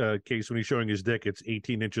Eddie's case, when he's showing his dick, it's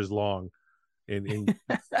 18 inches long and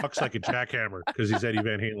fucks like a jackhammer because he's Eddie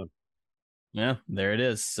Van Halen. Yeah, there it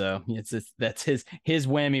is. So that's his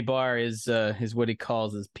whammy bar is what he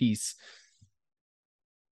calls his piece.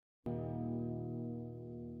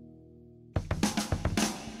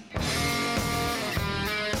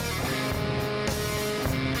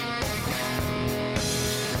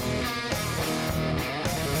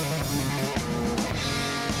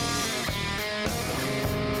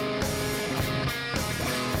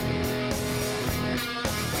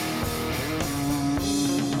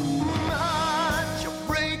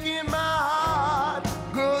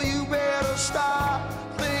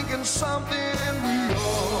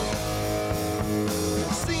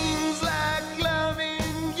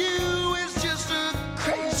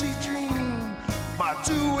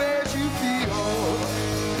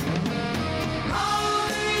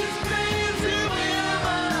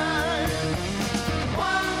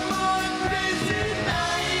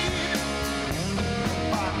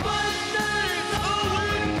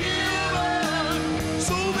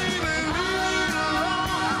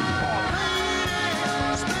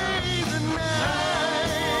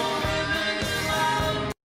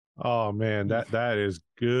 Oh man, that is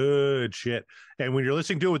good shit. And when you're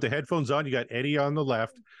listening to it with the headphones on, you got Eddie on the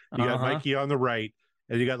left, you got Mikey on the right,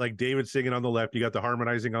 and you got like David singing on the left. You got the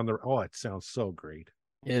harmonizing on the. Oh, it sounds so great.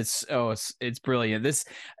 It's brilliant.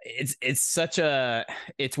 It's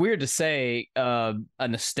weird to say a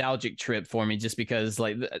nostalgic trip for me, just because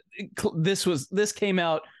like this came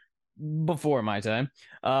out before my time,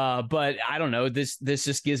 but I don't know, this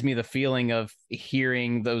just gives me the feeling of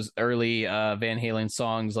hearing those early Van Halen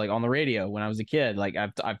songs like on the radio when I was a kid. Like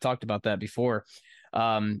I've talked about that before,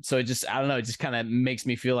 so it just, I don't know, it just kind of makes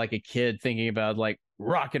me feel like a kid thinking about like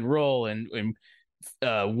rock and roll and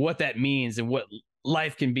what that means, and what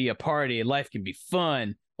life can be, a party, life can be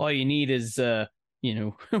fun. All you need is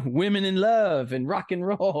women in love and rock and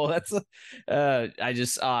roll. That's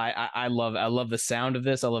I love the sound of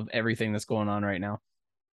this. I love everything that's going on right now.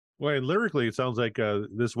 Well, and lyrically, it sounds like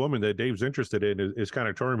this woman that Dave's interested in is kind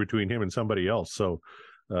of torn between him and somebody else. So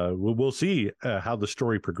we'll see how the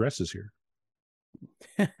story progresses here.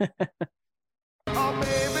 Oh,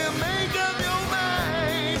 baby, make up your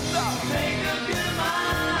mind. Make up your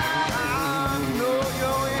mind. I know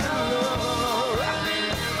you're in love.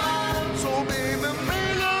 So, baby,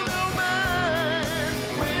 make up your mind.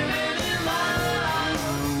 Women in love.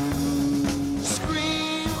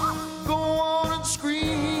 Scream, go on and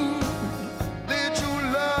scream. That your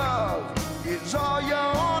love is all you're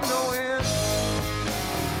knowing.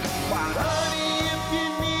 Why, honey, if you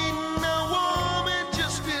need a woman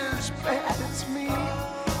just as bad as me,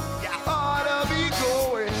 you ought to be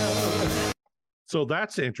going. So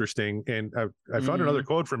that's interesting. And I found another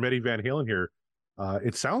quote from Eddie Van Halen here.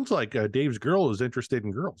 It sounds like Dave's girl is interested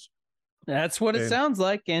in girls. That's what it sounds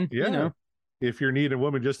like. And if you're needing a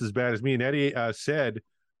woman just as bad as me. And Eddie said,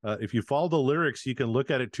 if you follow the lyrics, you can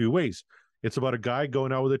look at it 2 ways. It's about a guy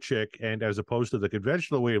going out with a chick, and as opposed to the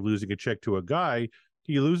conventional way of losing a chick to a guy,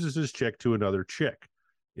 he loses his chick to another chick.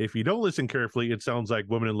 If you don't listen carefully, it sounds like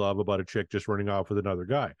Women in Love about a chick just running off with another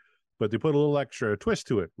guy. But they put a little extra twist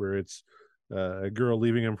to it, where it's a girl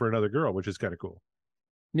leaving him for another girl, which is kind of cool.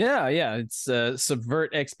 Yeah, it's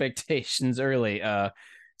subvert expectations early.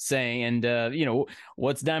 saying, and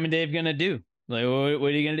what's Diamond Dave gonna do? Like, what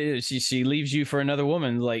are you gonna do? She leaves you for another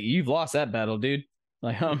woman. Like, you've lost that battle, dude.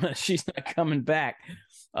 Like, she's not coming back.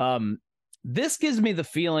 This gives me the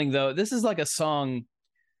feeling, though. This is like a song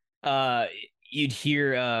you'd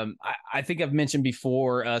hear. I think I've mentioned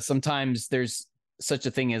before. Sometimes there's such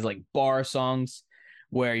a thing as like bar songs,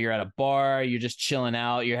 where you're at a bar, you're just chilling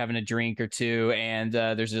out, you're having a drink or two, and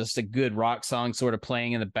there's just a good rock song sort of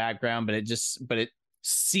playing in the background, but it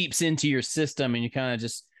seeps into your system, and you kind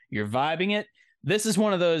of you're vibing it. This is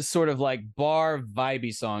one of those sort of like bar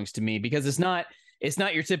vibey songs to me, because it's not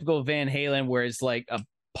your typical Van Halen where it's like a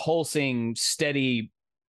pulsing, steady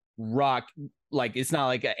rock. Like, it's not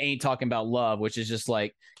like Ain't Talking About Love, which is just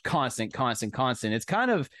like constant. It's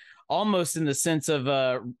kind of almost in the sense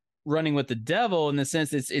of Running with the Devil, in the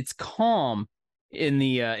sense it's calm in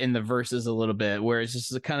the verses a little bit, where it's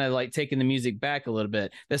just kind of like taking the music back a little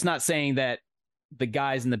bit. That's not saying that the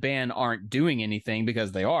guys in the band aren't doing anything,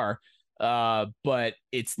 because they are, but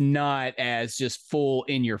it's not as just full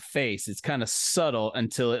in your face. It's kind of subtle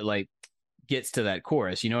until it like gets to that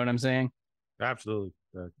chorus. You know what I'm saying? Absolutely.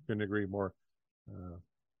 Couldn't agree more.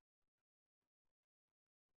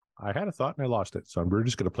 I had a thought and I lost it, so we're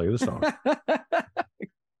just going to play the song.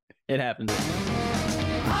 It happens.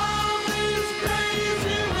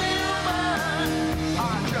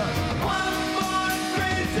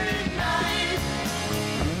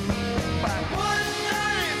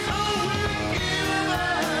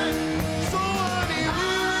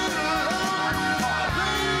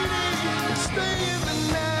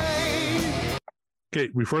 Okay,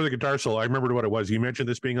 before the guitar solo, I remembered what it was. You mentioned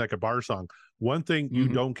this being like a bar song. One thing you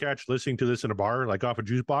don't catch listening to this in a bar, like off a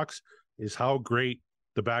juice box, is how great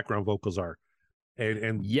the background vocals are.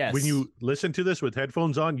 And yes, when you listen to this with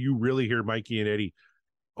headphones on, you really hear Mikey and Eddie.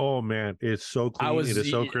 Oh man, it's so clean. It is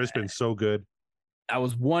so crisp and so good. I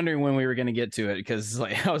was wondering when we were going to get to it, because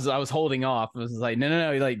like I was holding off. I was like,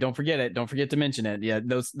 no, like don't forget it. Don't forget to mention it. Yeah,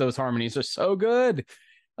 those harmonies are so good.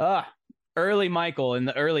 Early Michael and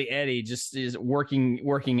the early Eddie just is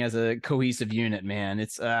working as a cohesive unit, man. It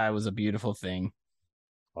was a beautiful thing.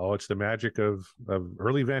 Oh, it's the magic of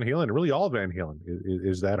early Van Halen, really all Van Halen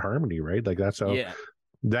is that harmony, right? Like that's how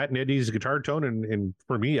that and Eddie's guitar tone, and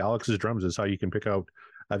for me, Alex's drums is how you can pick out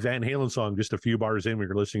a Van Halen song just a few bars in when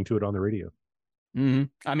you're listening to it on the radio. Mm-hmm.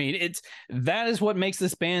 I mean, that is what makes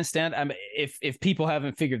this band stand. I mean, if people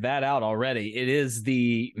haven't figured that out already, it is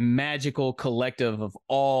the magical collective of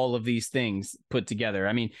all of these things put together.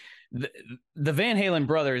 I mean, the Van Halen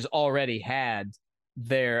brothers already had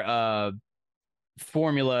their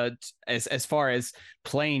formula as far as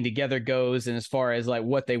playing together goes, and as far as like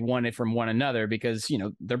what they wanted from one another, because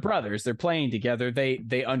they're brothers, they're playing together,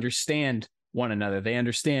 they understand one another, they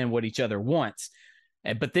understand what each other wants.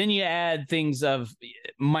 But then you add things of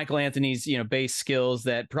Michael Anthony's, bass skills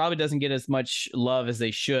that probably doesn't get as much love as they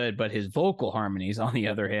should, but his vocal harmonies, on the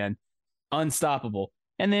other hand, unstoppable.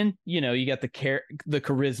 And then, you got the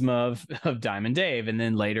charisma of Diamond Dave, and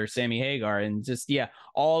then later Sammy Hagar, and just,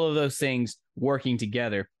 all of those things working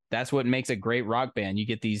together. That's what makes a great rock band. You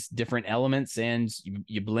get these different elements and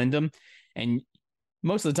you blend them. And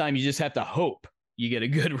most of the time you just have to hope you get a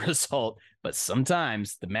good result. But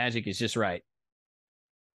sometimes the magic is just right.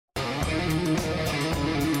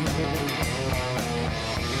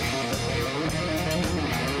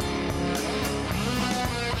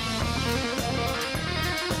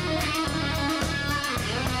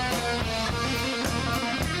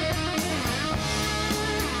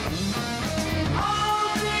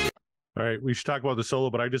 All right, we should talk about the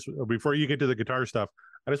solo, but before you get to the guitar stuff,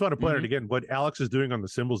 I just want to point out again what Alex is doing on the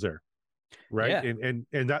cymbals there, right? Yeah.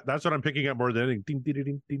 And that's what I'm picking up more than anything. Ding, ding,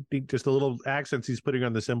 ding, ding, ding, just the little accents he's putting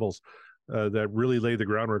on the cymbals that really lay the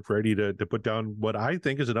groundwork for Eddie to put down what I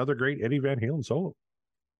think is another great Eddie Van Halen solo.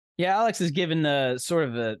 Yeah, Alex is given the sort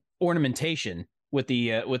of the ornamentation with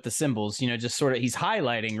the cymbals, just sort of, he's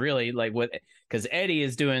highlighting really like because Eddie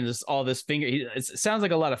is doing all this finger. It sounds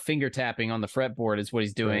like a lot of finger tapping on the fretboard is what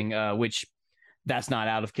he's doing, right. Which that's not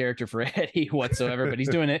out of character for Eddie whatsoever, but he's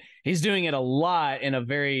doing it. He's doing it a lot in a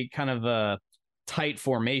very kind of a tight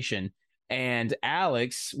formation. And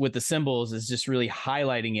Alex with the cymbals is just really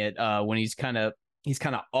highlighting it when he's kind of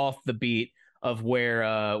off the beat of where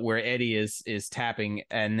Eddie is tapping.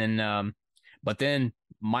 And then but then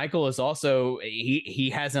Michael is also,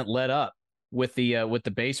 he hasn't let up with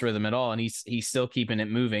the bass rhythm at all, and he's still keeping it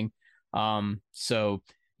moving. So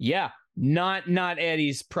yeah, not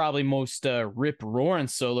Eddie's probably most rip roaring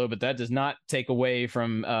solo, but that does not take away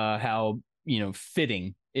from how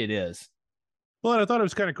fitting it is. Well, and I thought it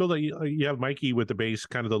was kind of cool that you have Mikey with the bass,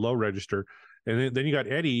 kind of the low register, and then you got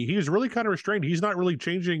Eddie. He was really kind of restrained. He's not really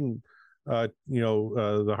changing,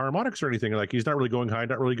 the harmonics or anything. Like he's not really going high,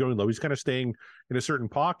 not really going low. He's kind of staying in a certain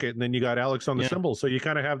pocket. And then you got Alex on the cymbals, so you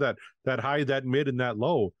kind of have that high, that mid, and that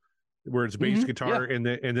low, where it's bass guitar and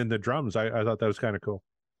then the drums. I thought that was kind of cool.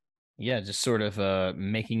 Yeah, just sort of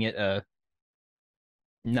making it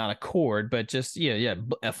not a chord, but just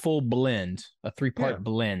a full blend, a 3-part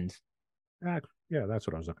blend. Yeah, that's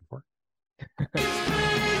what I was looking for.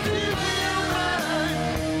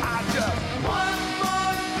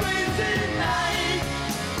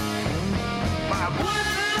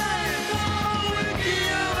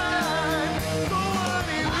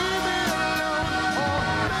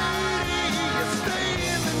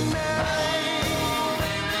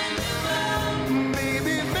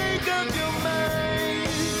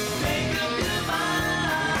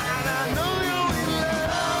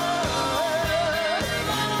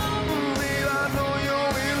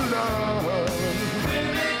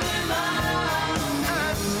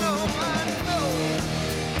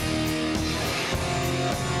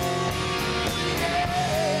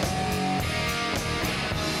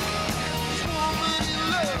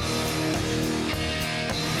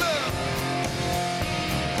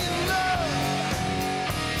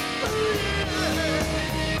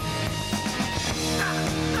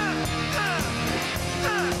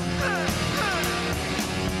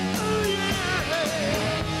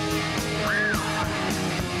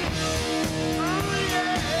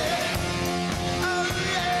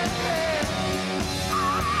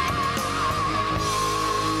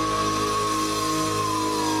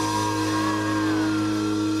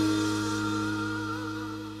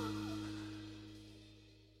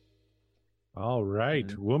 All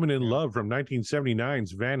right. Woman in Love from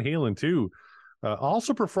 1979's Van Halen 2.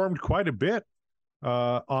 Also performed quite a bit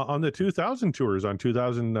on the 2000 tours. On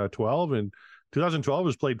 2012, and 2012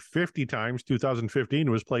 was played 50 times.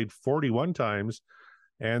 2015 was played 41 times.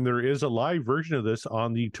 And there is a live version of this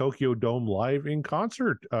on the Tokyo Dome Live in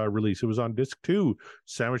Concert release. It was on disc 2,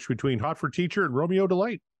 sandwiched between Hot for Teacher and Romeo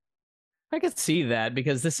Delight. I could see that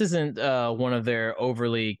because this isn't one of their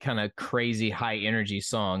overly kind of crazy high energy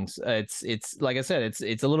songs. It's like I said,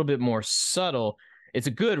 it's a little bit more subtle. It's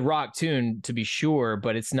a good rock tune to be sure,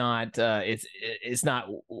 but it's not it's not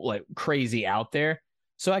like crazy out there.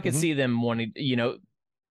 So I could see them wanting,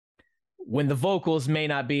 when the vocals may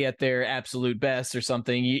not be at their absolute best or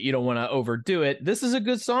something, you don't want to overdo it. This is a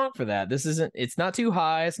good song for that. It's not too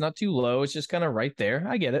high, it's not too low. It's just kind of right there.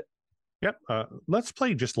 I get it. Yep. Let's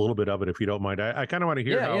play just a little bit of it if you don't mind. I kind of want to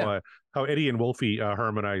hear how Eddie and Wolfie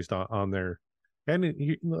harmonized on there, and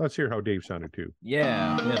let's hear how Dave sounded too.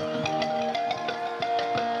 Yeah.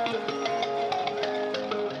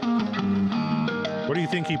 What do you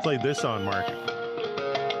think he played this on, Mark?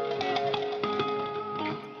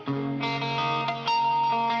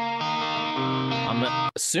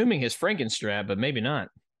 I'm assuming his Frankenstrat, but maybe not.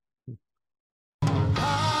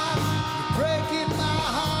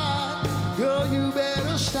 Girl, you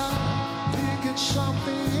better stop thinking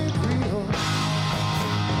something real.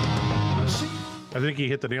 I think he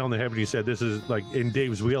hit the nail on the head when he said this is like in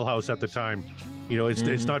Dave's wheelhouse at the time.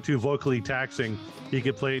 It's not too vocally taxing. He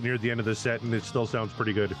could play it near the end of the set and it still sounds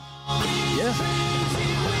pretty good. Yeah.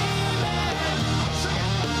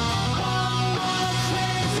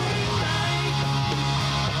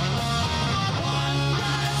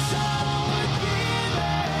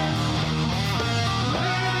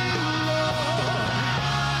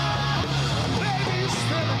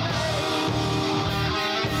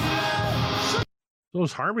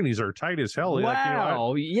 Those harmonies are tight as hell.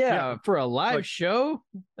 Wow. For a live show?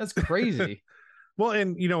 That's crazy. Well,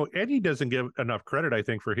 and Eddie doesn't give enough credit, I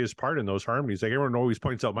think, for his part in those harmonies. Like everyone always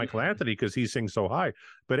points out Michael Anthony because he sings so high,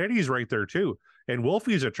 but Eddie's right there too. And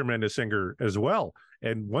Wolfie's a tremendous singer as well.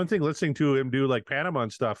 And one thing, listening to him do like Panama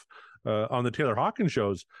and stuff on the Taylor Hawkins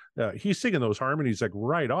shows, he's singing those harmonies like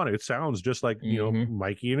right on it. It sounds just like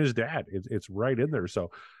Mikey and his dad. It's right in there. So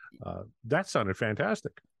that sounded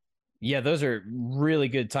fantastic. Yeah, those are really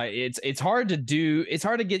good tight. It's hard to do. It's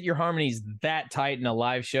hard to get your harmonies that tight in a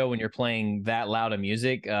live show when you're playing that loud of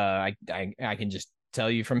music. I can just tell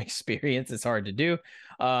you from experience, it's hard to do,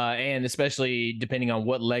 and especially depending on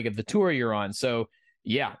what leg of the tour you're on. So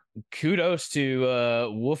yeah, kudos to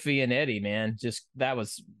Wolfie and Eddie, man. Just that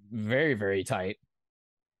was very, very tight.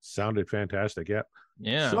 Sounded fantastic. Yep.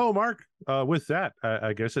 Yeah. So Mark, with that,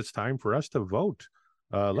 I guess it's time for us to vote.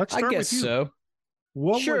 Let's start with you. So.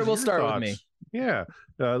 Sure, we'll start with me. Yeah.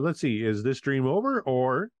 Let's see. Is this dream over,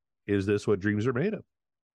 or is this what dreams are made of?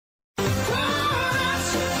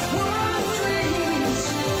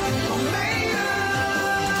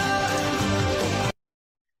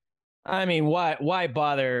 I mean, why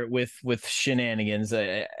bother with shenanigans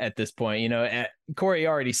at this point? You know, Corey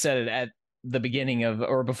already said it at the beginning of,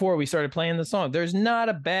 or before we started playing the song. There's not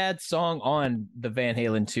a bad song on the Van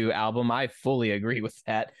Halen 2 album. I fully agree with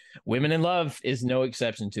that. Women in Love is no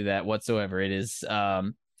exception to that whatsoever. It is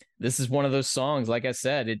this is one of those songs, like I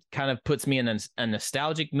said, it kind of puts me in a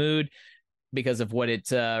nostalgic mood because of what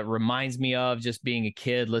it reminds me of, just being a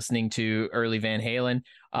kid listening to early Van Halen.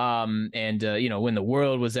 And you know, when the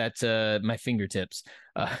world was at my fingertips.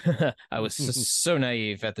 I was so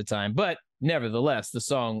naive at the time, but nevertheless, the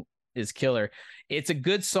song is killer. It's a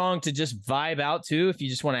good song to just vibe out to if you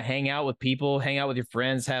just want to hang out with people, hang out with your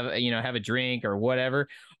friends, have a drink or whatever.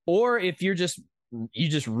 Or if you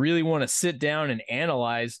just really want to sit down and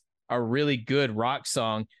analyze a really good rock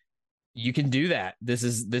song, you can do that. This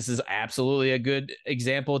is absolutely a good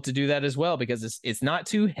example to do that as well, because it's not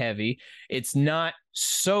too heavy. It's not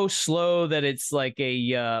so slow that it's like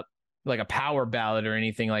a power ballad or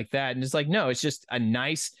anything like that. And it's like, no, it's just a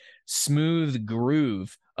nice smooth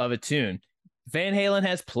groove of a tune. Van Halen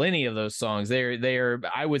has plenty of those songs. They are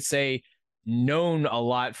I would say known a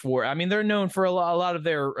lot for, I mean, they're known for a lot of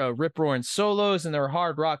their rip-roaring solos and their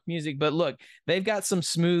hard rock music, but look, they've got some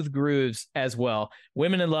smooth grooves as well.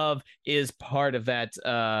 Women in Love is part of that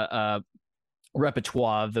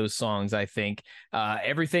repertoire of those songs. I think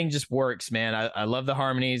everything just works, man. I love the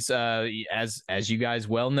harmonies, as you guys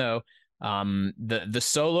well know. The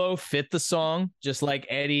solo fit the song, just like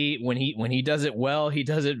Eddie. When he does it well, he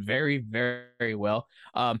does it very, very well.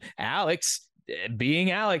 Alex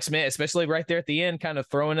being Alex, man, especially right there at the end, kind of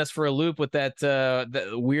throwing us for a loop with that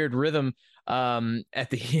weird rhythm at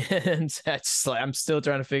the end. I'm still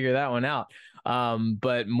trying to figure that one out.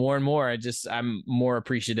 But more and more, I'm more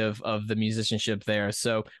appreciative of the musicianship there.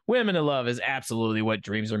 So Women in Love is absolutely what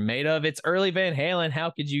dreams are made of. It's early Van Halen.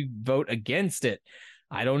 How could you vote against it?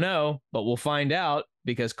 I don't know, but we'll find out,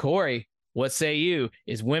 because Corey, what say you?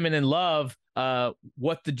 Is Women in Love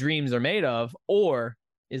what the dreams are made of, or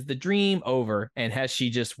is the dream over and has she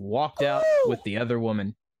just walked out with the other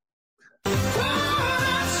woman?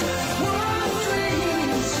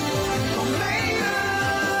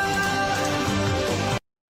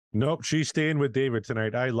 Nope, she's staying with David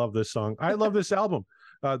tonight. I love this song. I love this album.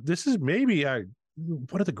 This is maybe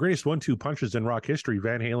one of the greatest 1-2 punches in rock history.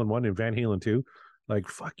 Van Halen 1 and Van Halen 2. Like,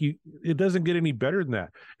 fuck you. It doesn't get any better than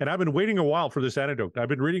that. And I've been waiting a while for this anecdote. I've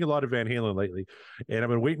been reading a lot of Van Halen lately, and I've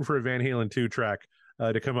been waiting for a Van Halen 2 track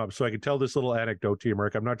to come up so I could tell this little anecdote to you,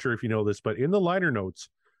 Mark. I'm not sure if you know this, but in the liner notes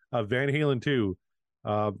of Van Halen 2,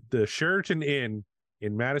 the Sheraton Inn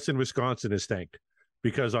in Madison, Wisconsin is thanked,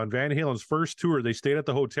 because on Van Halen's first tour, they stayed at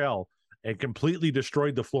the hotel and completely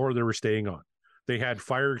destroyed the floor they were staying on. They had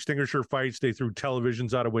fire extinguisher fights. They threw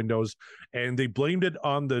televisions out of windows, and they blamed it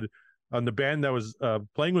on the band that was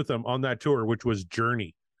playing with them on that tour, which was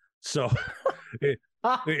Journey. So if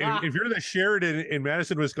you're the Sheraton in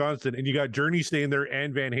Madison, Wisconsin, and you got Journey staying there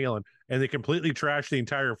and Van Halen, and they completely trashed the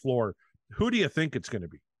entire floor, who do you think it's going to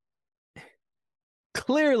be?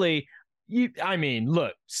 Clearly,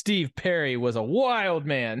 look, Steve Perry was a wild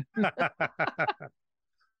man.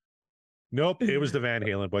 Nope, it was the Van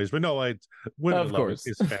Halen boys. But no, of course,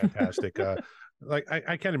 it's fantastic. Like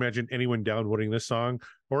I can't imagine anyone downvoting this song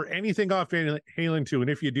or anything off Van Halen 2. And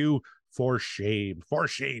if you do, for shame.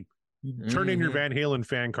 Turn in your Van Halen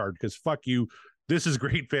fan card, because fuck you. This is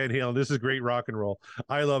great Van Halen. This is great rock and roll.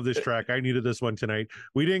 I love this track. I needed this one tonight.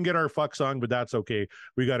 We didn't get our fuck song, but that's okay.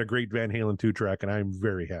 We got a great Van Halen 2 track, and I'm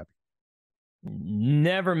very happy.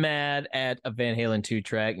 Never mad at a Van Halen 2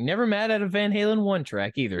 track. Never mad at a Van Halen 1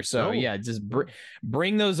 track either. So no. Yeah, just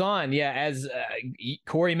bring those on. Yeah, as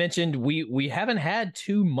Corey mentioned, we haven't had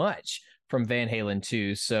too much from Van Halen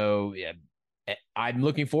 2. So yeah, I'm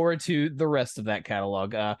looking forward to the rest of that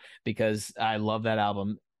catalog because I love that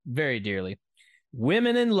album very dearly.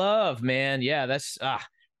 Women in Love, man. Yeah, that's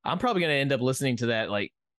I'm probably gonna end up listening to that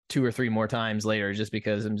like 2 or 3 more times later, just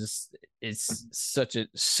because it's such a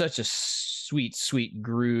sweet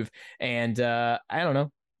groove, and I don't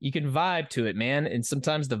know, you can vibe to it, man, and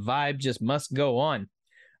sometimes the vibe just must go on.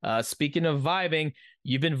 Speaking of vibing,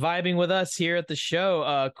 you've been vibing with us here at the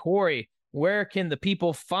show. Corey, where can the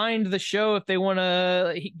people find the show if they want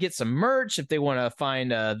to get some merch, if they want to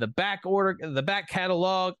find the back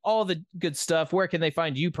catalog, all the good stuff? Where can they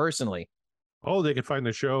find you personally? Oh, they can find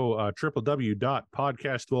the show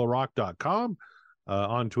www.podcastwillrock.com,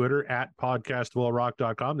 on Twitter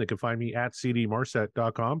 @podcastwillrock.com. They can find me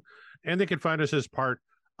 @cdmarset.com, and they can find us as part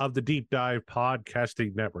of the Deep Dive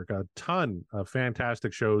Podcasting Network. A ton of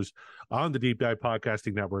fantastic shows on the Deep Dive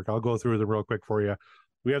Podcasting Network. I'll go through them real quick for you.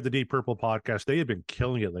 We have the Deep Purple podcast. They have been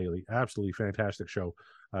killing it lately. Absolutely fantastic show.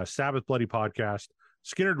 Sabbath Bloody podcast.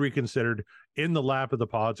 Skinner Reconsidered. In the Lap of the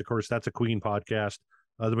Pods. Of course, that's a Queen podcast.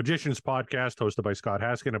 The Magicians podcast, hosted by Scott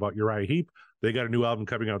Haskin, about Uriah Heep. They got a new album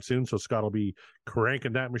coming out soon, so Scott will be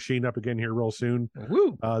cranking that machine up again here real soon.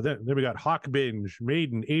 Woo. Then we got Hawk Binge,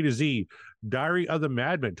 Maiden, A to Z, Diary of the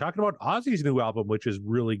Madman, talking about Ozzy's new album, which is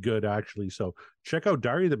really good, actually. So check out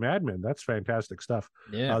Diary of the Madman. That's fantastic stuff.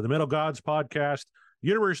 Yeah. The Metal Gods podcast,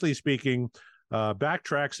 Universally Speaking,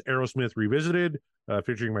 Backtracks, Aerosmith Revisited,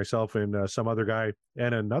 featuring myself and some other guy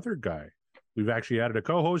and another guy. We've actually added a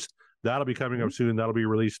co-host. That'll be coming up soon. That'll be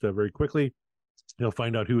released very quickly. You'll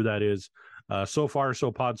find out who that is. So Far,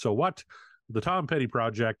 So Pod, So What? The Tom Petty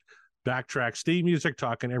Project, Backtrack, Steve Music,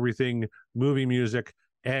 talking everything movie music,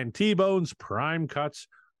 and T-Bone's Prime Cuts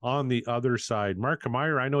on the other side. Mark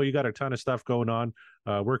Meyer, I know you got a ton of stuff going on.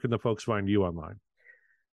 Where can the folks find you online?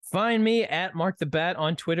 Find me at Mark the Bat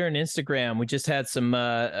on Twitter and Instagram. We just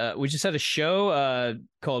had a show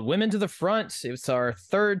called Women to the Front. It was our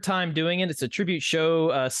third time doing it. It's a tribute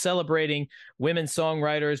show celebrating women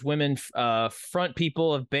songwriters, women front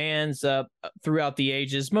people of bands throughout the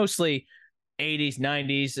ages, mostly 80s,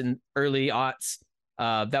 90s, and early aughts.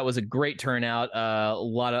 That was a great turnout. A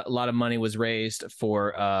lot of money was raised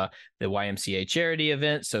for the YMCA charity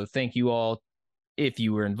event. So thank you all. If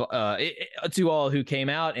you were to all who came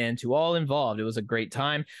out and to all involved, it was a great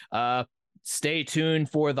time. Stay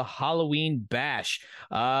tuned for the Halloween Bash.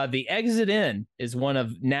 The Exit Inn is one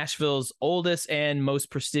of Nashville's oldest and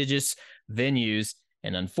most prestigious venues,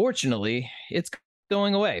 and unfortunately, it's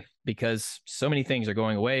going away because so many things are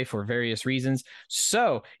going away for various reasons.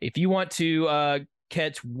 So, if you want to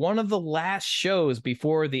catch one of the last shows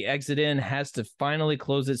before the Exit Inn has to finally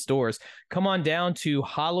close its doors, come on down to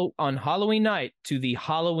on Halloween night to the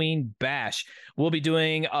Halloween Bash. We'll be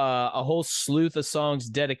doing a whole slew of songs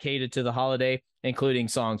dedicated to the holiday, including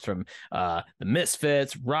songs from the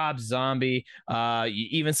Misfits, Rob Zombie,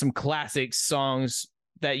 even some classic songs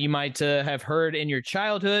that you might have heard in your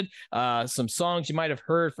childhood, some songs you might have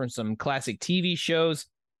heard from some classic TV shows.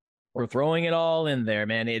 We're throwing it all in there,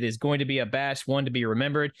 man. It is going to be a bash, one to be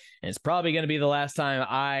remembered, and it's probably going to be the last time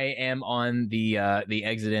I am on the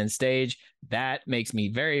Exit Inn stage. That makes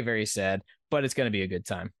me very, very sad, but it's going to be a good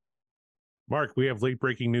time. Mark, we have late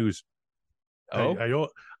breaking news. Oh,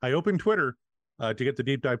 I opened Twitter to get the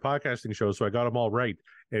Deep Dive Podcasting show, so I got them all right.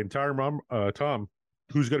 And Tom,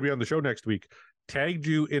 who's going to be on the show next week, tagged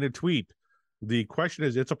you in a tweet. The question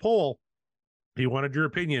is, it's a poll. He wanted your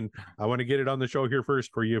opinion. I want to get it on the show here first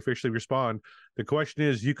before you officially respond. The question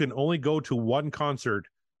is, you can only go to one concert.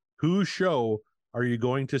 Whose show are you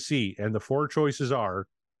going to see? And the four choices are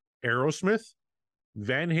Aerosmith,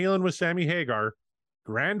 Van Halen with Sammy Hagar,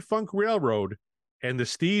 Grand Funk Railroad, and the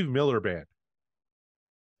Steve Miller Band.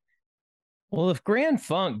 well, if Grand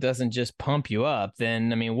Funk doesn't just pump you up,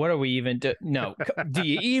 then, I mean, what are we even do? No, do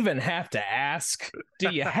you even have to ask? Do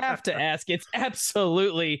you have to ask? It's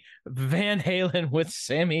absolutely Van Halen with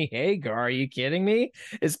Sammy Hagar. Are you kidding me?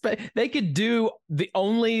 They could do the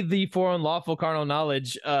For Unlawful Carnal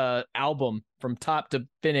Knowledge album from top to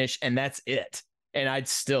finish, and that's it. And I'd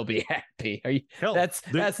still be happy.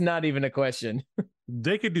 That's not even a question.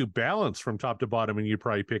 They could do Balance from top to bottom, and you'd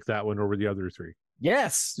probably pick that one over the other three.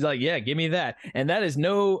 Yes, give me that. And that is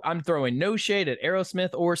I'm throwing no shade at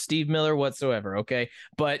Aerosmith or Steve Miller whatsoever, okay?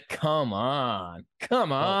 But come on.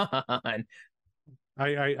 I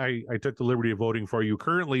took the liberty of voting for you.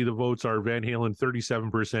 Currently, the votes are Van Halen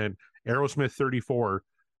 37%, Aerosmith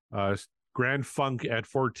 34%, Grand Funk at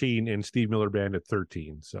 14%, and Steve Miller Band at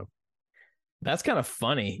 13%. So that's kind of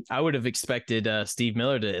funny. I would have expected Steve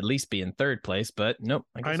Miller to at least be in third place, but nope.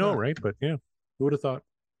 I know, not. Right? But yeah, who would have thought?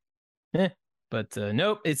 But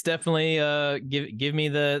nope, it's definitely give me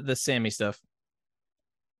the Sammy stuff.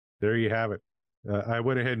 There you have it. I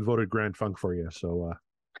went ahead and voted Grand Funk for you. So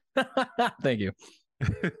thank you.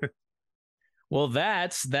 Well,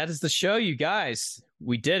 that is the show, you guys.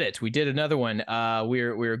 We did it. We did another one.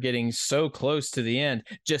 We're getting so close to the end.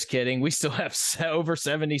 Just kidding. We still have over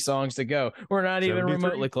 70 songs to go. We're not 73? Even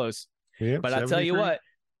remotely close. Yep, but I'll tell you what,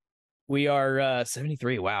 we are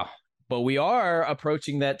 73. Wow. But we are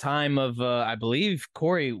approaching that time of, I believe,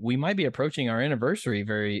 Corey, we might be approaching our anniversary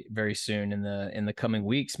very, very soon in the coming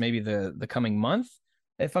weeks, maybe the coming month,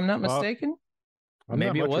 if I'm not mistaken.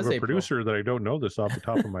 Maybe it was a producer that I don't know this off the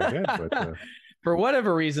top of my head, but for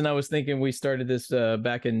whatever reason, I was thinking we started this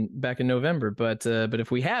back in November, but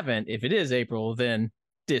if we haven't, if it is April, then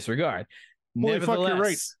disregard. Holy fuck, you're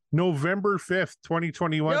right. November 5th,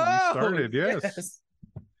 2021, we started. Yes.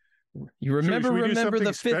 You remember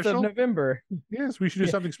the 5th of November. Yes, we should do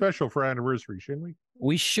something special for our anniversary, shouldn't we?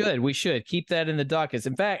 We should keep that in the dockets.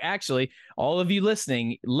 In fact, actually, all of you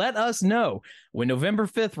listening, let us know when November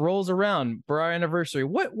 5th rolls around for our anniversary.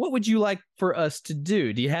 What would you like for us to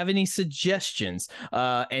do? Do you have any suggestions?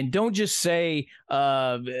 And don't just say,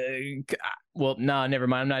 well, no, never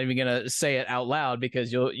mind. I'm not even going to say it out loud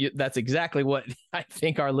because that's exactly what I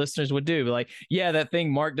think our listeners would do. Like, yeah, that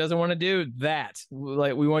thing Mark doesn't want to do that.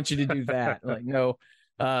 Like, we want you to do that. Like, no.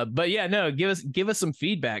 But yeah, no, give us some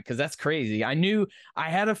feedback because that's crazy. I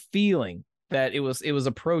had a feeling that it was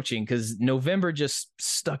approaching because November just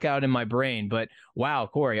stuck out in my brain. But wow,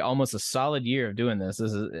 Corey, almost a solid year of doing this.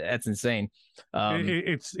 That's insane.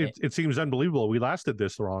 It seems unbelievable. We lasted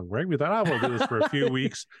this long, right? We thought, we'll do this for a few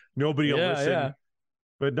weeks. Nobody will listen. Yeah.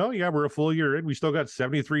 But no, we're a full year in. We still got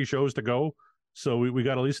 73 shows to go. So we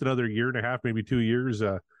got at least another year and a half, maybe 2 years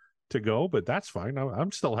to go. But that's fine.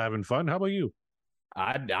 I'm still having fun. How about you?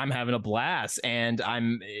 I'm having a blast, and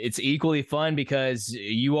it's equally fun because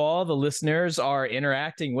you all, the listeners, are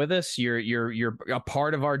interacting with us. You're a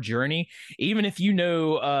part of our journey. Even if you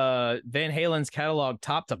know Van Halen's catalog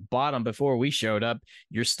top to bottom before we showed up,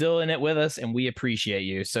 you're still in it with us, and we appreciate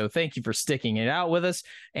you. So thank you for sticking it out with us,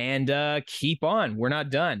 and keep on. We're not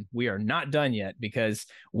done. We are not done yet because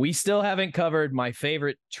we still haven't covered my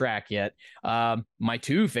favorite track yet. My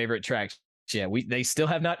two favorite tracks. Yeah, they still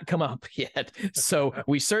have not come up yet, so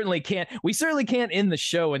we certainly can't end the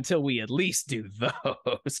show until we at least do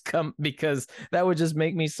those because that would just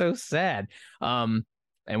make me so sad. And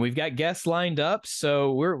we've got guests lined up,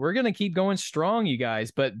 so we're gonna keep going strong, you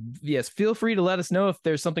guys. But yes, feel free to let us know if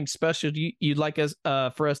there's something special you'd like us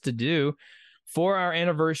for us to do for our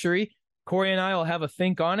anniversary. Corey and I will have a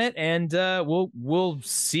think on it, and we'll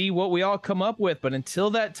see what we all come up with. But until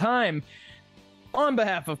that time, on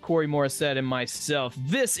behalf of Corey Morissette and myself,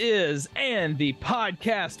 this is And the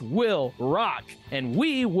Podcast Will Rock, and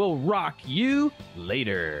we will rock you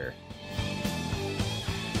later.